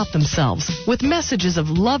learn about themselves with messages of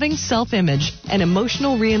loving self-image and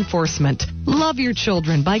emotional reinforcement. Love your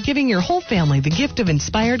children by giving your whole family the gift of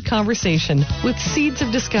inspired conversation with Seeds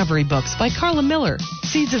of Discovery books by Carla Miller.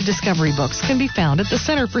 Seeds of Discovery books can be found at the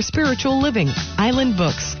Center for Spiritual Living, Island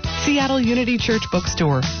Books, Seattle Unity Church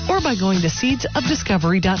Bookstore, or by going to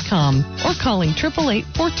seedsofdiscovery.com or calling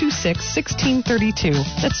 888-426-1632.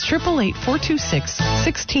 That's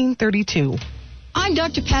 888-426-1632. I'm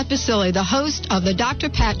Dr. Pat Basile, the host of The Dr.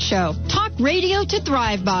 Pat Show. Talk radio to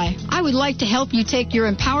thrive by. I would like to help you take your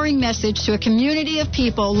empowering message to a community of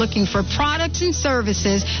people looking for products and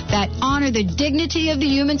services that honor the dignity of the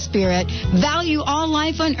human spirit, value all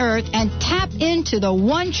life on earth, and tap into the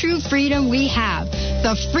one true freedom we have,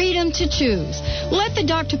 the freedom to choose. Let The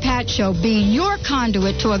Dr. Pat Show be your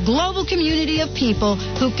conduit to a global community of people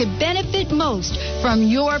who could benefit most from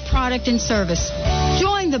your product and service.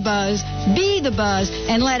 Join the buzz, be the buzz,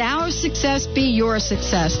 and let our success be your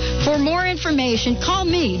success. For more information, call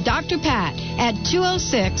me, Dr. Pat, at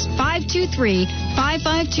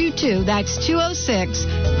 206-523-5522. That's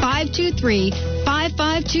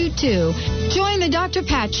 206-523-5522. Join the Dr.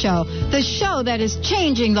 Pat Show, the show that is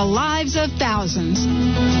changing the lives of thousands.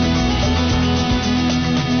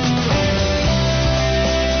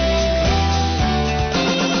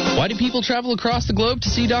 Why do people travel across the globe to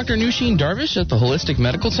see Dr. Nusheen Darvish at the Holistic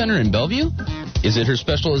Medical Center in Bellevue? Is it her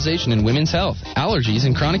specialization in women's health, allergies,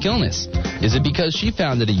 and chronic illness? Is it because she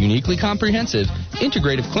founded a uniquely comprehensive,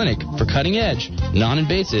 integrative clinic for cutting-edge,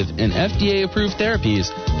 non-invasive, and FDA-approved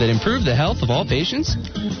therapies that improve the health of all patients?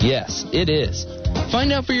 Yes, it is.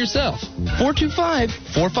 Find out for yourself.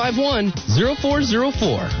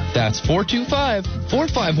 425-451-0404. That's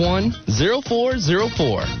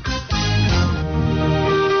 425-451-0404.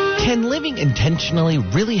 Can living intentionally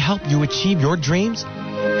really help you achieve your dreams?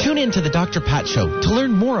 Tune in to the Dr. Pat Show to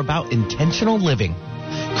learn more about intentional living.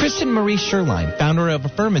 Kristen Marie Sherline, founder of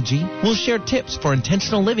Affirmagy, will share tips for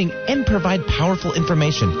intentional living and provide powerful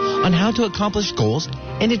information on how to accomplish goals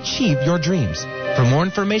and achieve your dreams. For more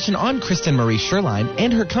information on Kristen Marie Sherline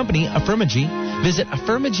and her company, Affirmagy, visit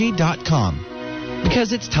affirmagy.com.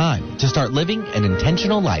 Because it's time to start living an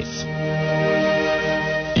intentional life.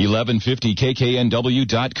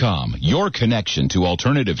 1150kknw.com, your connection to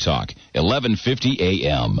Alternative Talk, 1150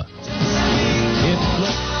 AM. All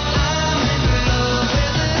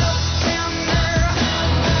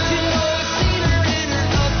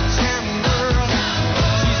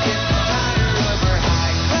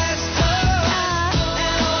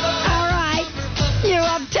right, you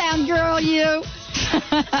uptown girl, you.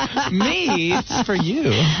 Me? It's for you.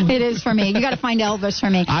 It is for me. You got to find Elvis for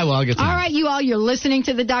me. I will. I'll get to All you. right, you all, you're listening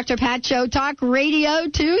to the Dr. Pat Show, talk radio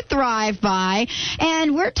to thrive by.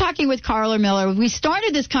 And we're talking with Carla Miller. We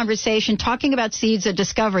started this conversation talking about Seeds of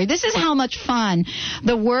Discovery. This is how much fun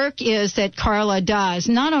the work is that Carla does.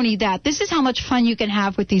 Not only that, this is how much fun you can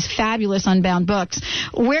have with these fabulous Unbound books.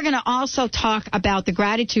 We're going to also talk about the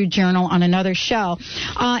Gratitude Journal on another show.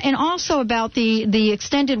 And also about the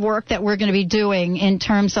extended work that we're going to be doing in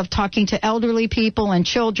terms of talking to elderly people and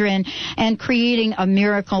children and creating a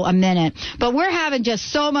miracle a minute. But we're having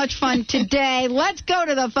just so much fun today. Let's go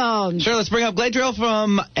to the phone. Sure, let's bring up Gladriel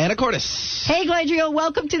from Anacortes. Hey, Gladriel,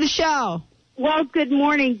 welcome to the show. Well, good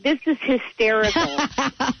morning. This is hysterical.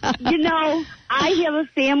 You know, I have a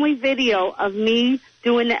family video of me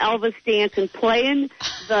doing the Elvis dance and playing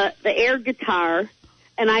the air guitar,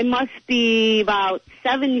 and I must be about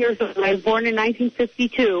 7 years old. I was born in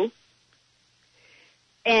 1952.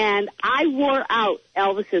 And I wore out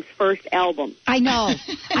Elvis's first album. I know.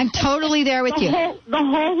 I'm totally there with you. The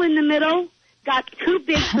hole in the middle got too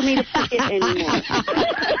big for me to fit it anymore.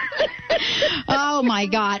 Oh, my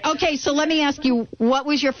God. Okay, so let me ask you, what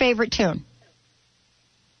was your favorite tune?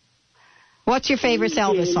 What's your favorite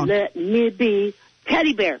Elvis song? Let me be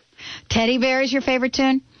Teddy Bear. Teddy Bear is your favorite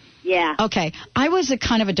tune? Yeah. Okay. I was a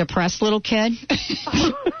kind of a depressed little kid.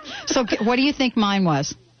 So what do you think mine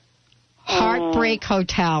was? Heartbreak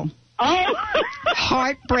Hotel. Oh.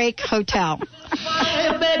 Heartbreak Hotel.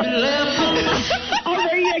 Oh,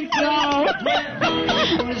 there you go.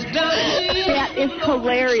 That is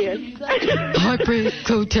hilarious. Heartbreak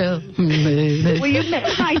Hotel. Well, you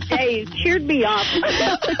made my day. Cheered me up.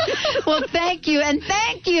 Well, thank you, and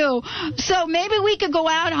thank you. So maybe we could go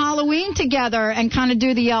out Halloween together and kind of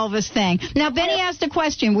do the Elvis thing. Now, Benny asked a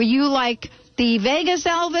question. Were you like the Vegas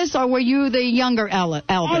Elvis, or were you the younger Elvis?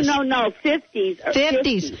 Oh, no, 50s.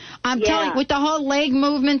 50s. I'm telling you, with the whole leg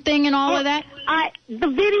movement thing and all of that? The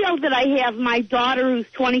video that I have, my daughter, who's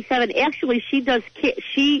 27, actually, she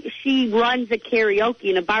she runs a karaoke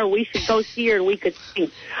in a bar. We should go see her and we could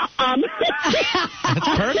sing. That's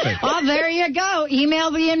perfect. Well, there you go.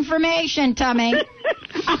 Email the information to me.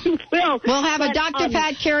 I will. We'll have a Dr.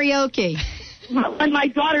 Pat karaoke. When my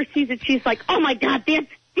daughter sees it, she's like, oh, my God,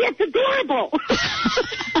 that's adorable.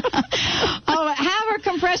 Oh, have her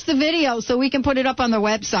compress the video so we can put it up on the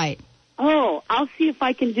website. Oh, I'll see if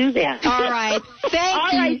I can do that. All right. Thank you.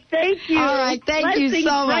 All right, thank you. All right, thank you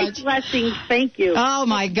so great much. Blessings, thank you. Oh,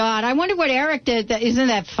 my God. I wonder what Eric did. Isn't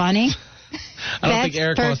that funny? I don't think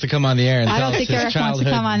Eric wants to come on the air and I tell don't us think his Eric wants to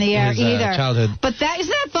childhood- come on the air his, either. childhood. But isn't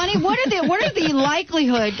that funny? What are the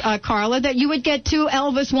likelihood, Carla, that you would get 2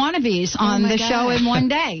 Elvis wannabes on the show in one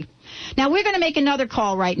day? Now, we're going to make another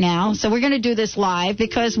call right now, so we're going to do this live,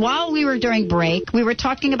 because while we were during break, we were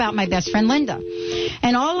talking about my best friend, Linda.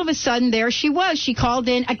 And all of a sudden, there she was. She called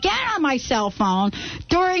in again on my cell phone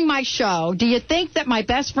during my show. Do you think that my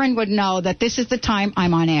best friend would know that this is the time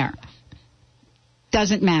I'm on air?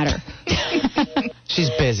 Doesn't matter. She's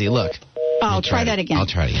busy. Look. I'll try that again. I'll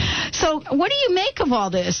try it again. So what do you make of all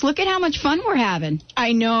this? Look at how much fun we're having.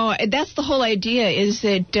 I know. That's the whole idea, is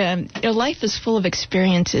that life is full of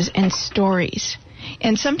experiences and stories.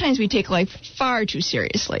 And sometimes we take life far too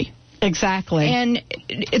seriously. Exactly. And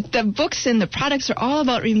the books and the products are all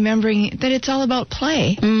about remembering that it's all about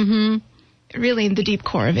play. Mm-hmm. Really, the deep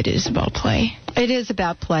core of it is about play. It is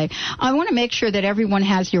about play. I want to make sure that everyone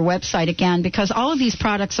has your website again, because all of these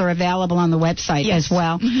products are available on the website as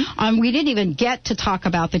well. Mm-hmm. We didn't even get to talk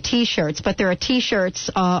about the T-shirts, but there are T-shirts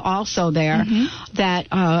also there that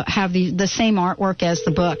have the same artwork as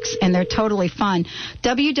the books, and they're totally fun.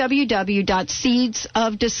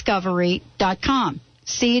 www.seedsofdiscovery.com.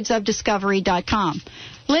 Seedsofdiscovery.com.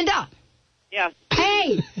 Linda. Yes.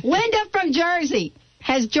 Hey, Linda from Jersey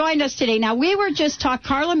has joined us today. Now, we were just talking,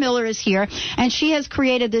 Carla Miller is here, and she has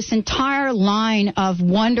created this entire line of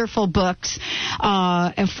wonderful books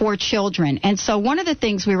for children. And so one of the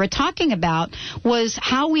things we were talking about was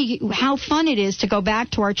how fun it is to go back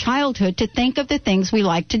to our childhood to think of the things we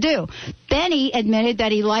like to do. Benny admitted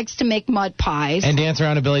that he likes to make mud pies. And dance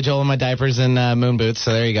around to Billy Joel in my diapers and moon boots,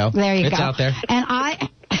 so there you go. There you go. It's out there. And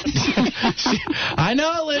I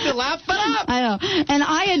know, Linda, laugh it up. I know. And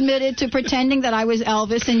I admitted to pretending that I was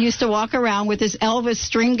Elvis and used to walk around with this Elvis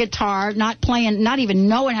string guitar, not even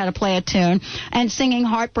knowing how to play a tune, and singing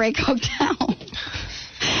Heartbreak Hotel.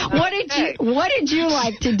 What did you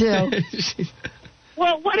like to do?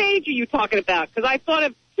 Well, what age are you talking about? Because I thought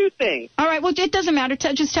of 2 things. All right, well, it doesn't matter.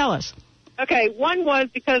 Just tell us. Okay, one was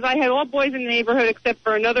because I had all boys in the neighborhood except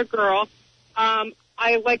for another girl.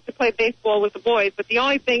 I like to play baseball with the boys, but the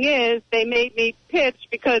only thing is they made me pitch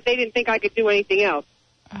because they didn't think I could do anything else.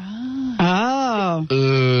 Oh.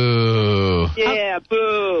 Ooh. Yeah,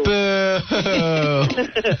 boo. Boo.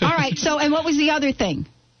 All right, so, and what was the other thing?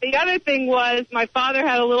 The other thing was my father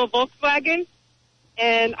had a little Volkswagen,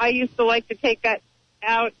 and I used to like to take that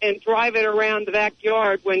out and drive it around the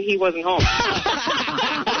backyard when he wasn't home.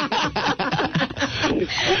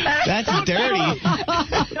 That's dirty.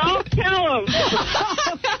 Don't tell him.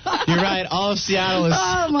 You're right. All of Seattle is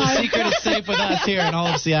the secret is safe with us here in all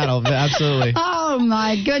of Seattle. Absolutely. Oh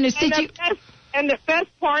my goodness! And the best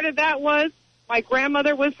part of that was my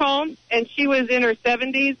grandmother was home, and she was in her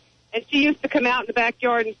 70s, and she used to come out in the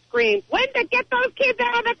backyard and scream, "Linda, get those kids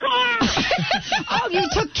out of the car!" Oh, you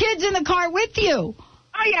took kids in the car with you?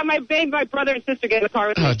 Oh yeah, my brother and sister get in the car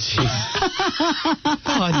with me. Oh jeez.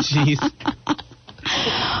 Oh jeez.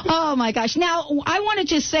 Oh, my gosh. Now, I want to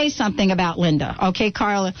just say something about Linda. Okay,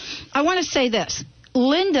 Carla? I want to say this.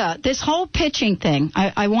 Linda, this whole pitching thing,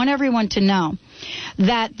 I want everyone to know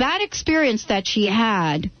that experience that she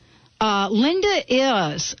had, Linda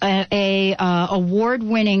is a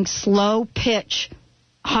award-winning slow pitch,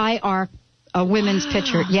 high arc women's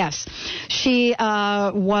pitcher. Yes. She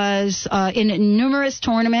was in numerous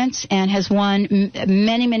tournaments and has won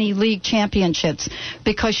many, many league championships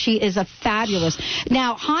because she is a fabulous.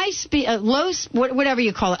 Now, high speed, whatever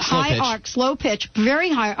you call it, high arc, slow pitch, very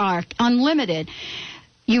high arc, unlimited.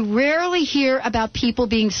 You rarely hear about people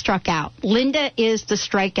being struck out. Linda is the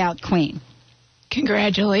strikeout queen.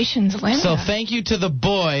 Congratulations, Linda. So thank you to the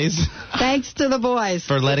boys. Thanks to the boys.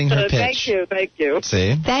 For letting her pitch. Thank you.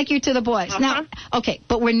 See? Thank you to the boys. Now, okay,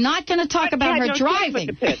 but we're not going to talk about her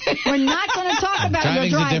driving. We're not going to talk about her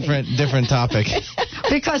driving. Driving's a different topic.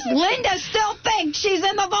 Because Linda still thinks she's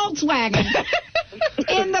in the Volkswagen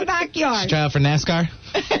in the backyard. Try out for NASCAR?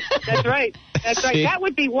 That's right. That's right. That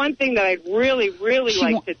would be one thing that I'd really, really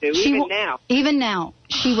like to do, even now. Even now.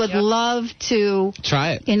 She would love to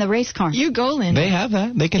try it in the race car. You go, Linda. They have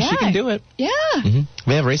that. She can do it. Yeah. Mm-hmm.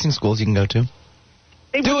 We have racing schools you can go to.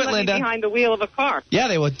 They Do wouldn't it, let Linda. me behind the wheel of a car. Yeah,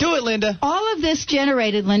 they will. Do it, Linda. All of this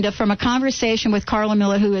generated, Linda, from a conversation with Carla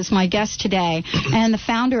Miller, who is my guest today, and the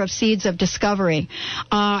founder of Seeds of Discovery.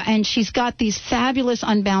 And she's got these fabulous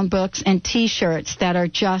Unbound books and T-shirts that are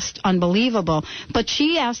just unbelievable. But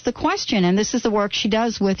she asked the question, and this is the work she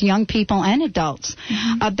does with young people and adults,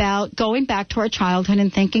 about going back to our childhood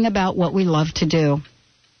and thinking about what we love to do.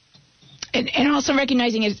 And also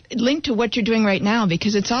recognizing it's linked to what you're doing right now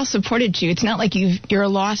because it's all supported you. It's not like you're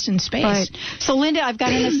lost in space. Right. So, Linda, I've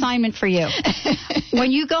got an assignment for you.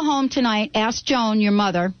 When you go home tonight, ask Joan, your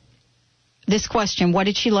mother, this question. What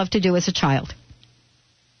did she love to do as a child?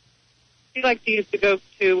 She liked to used to go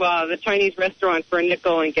to the Chinese restaurant for a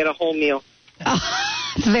nickel and get a whole meal.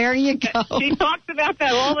 There you go. She talks about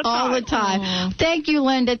that all the time. All the time. Thank you,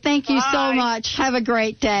 Linda. Thank you so much. Have a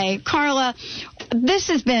great day. Carla, this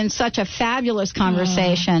has been such a fabulous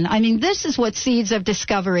conversation. I mean, this is what Seeds of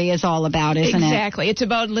Discovery is all about, isn't it? Exactly. It's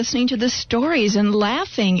about listening to the stories and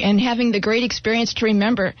laughing and having the great experience to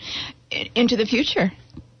remember into the future.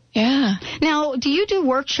 Yeah. Now, do you do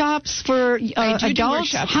workshops for adults? Do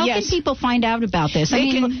workshops, How yes. can people find out about this?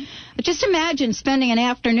 Just imagine spending an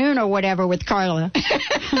afternoon or whatever with Carla.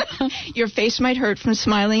 Your face might hurt from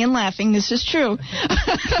smiling and laughing. This is true.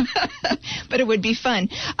 But it would be fun.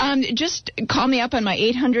 Just call me up on my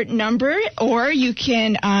 800 number, or you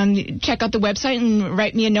can check out the website and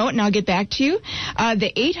write me a note, and I'll get back to you.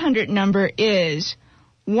 The 800 number is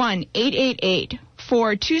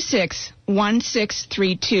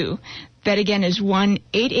 1-888-426-1632. That again is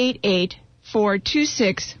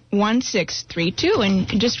 1-888-426-1632, and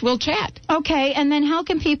just we'll chat. Okay, and then how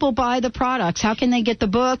can people buy the products? How can they get the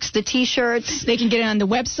books, the T-shirts? They can get it on the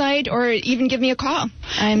website or even give me a call.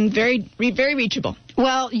 I'm very reachable.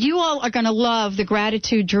 Well, you all are going to love the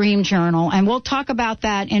Gratitude Dream Journal, and we'll talk about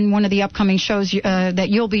that in one of the upcoming shows that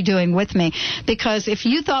you'll be doing with me, because if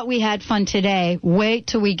you thought we had fun today, wait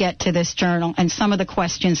till we get to this journal and some of the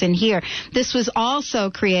questions in here. This was also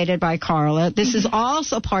created by Carla. This is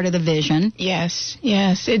also part of the vision. Yes.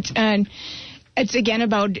 It's again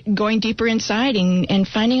about going deeper inside and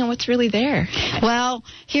finding out what's really there. Well,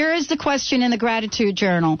 here is the question in the Gratitude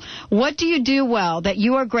Journal. What do you do well that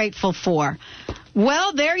you are grateful for?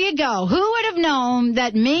 Well, there you go. Who would have known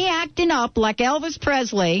that me acting up like Elvis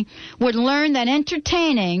Presley would learn that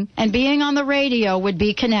entertaining and being on the radio would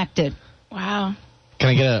be connected? Wow. Can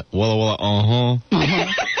I get a walla walla uh-huh?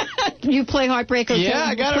 You play Heartbreaker too? Yeah,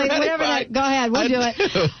 I got it ready. Whatever go ahead, we'll do it.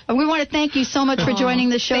 We want to thank you so much for joining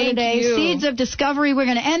the show today. You. Seeds of Discovery. We're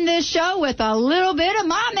going to end this show with a little bit of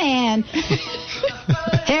my man.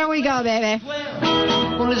 Here we go, baby.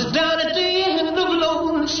 Well, it's down at the end of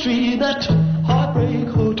Lonely Street, that Heartbreak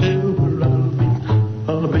Hotel where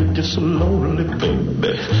I'll be just so lonely,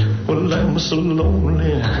 baby. Well, I'm so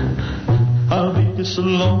lonely. I'll be just so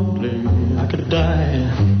lonely I could die.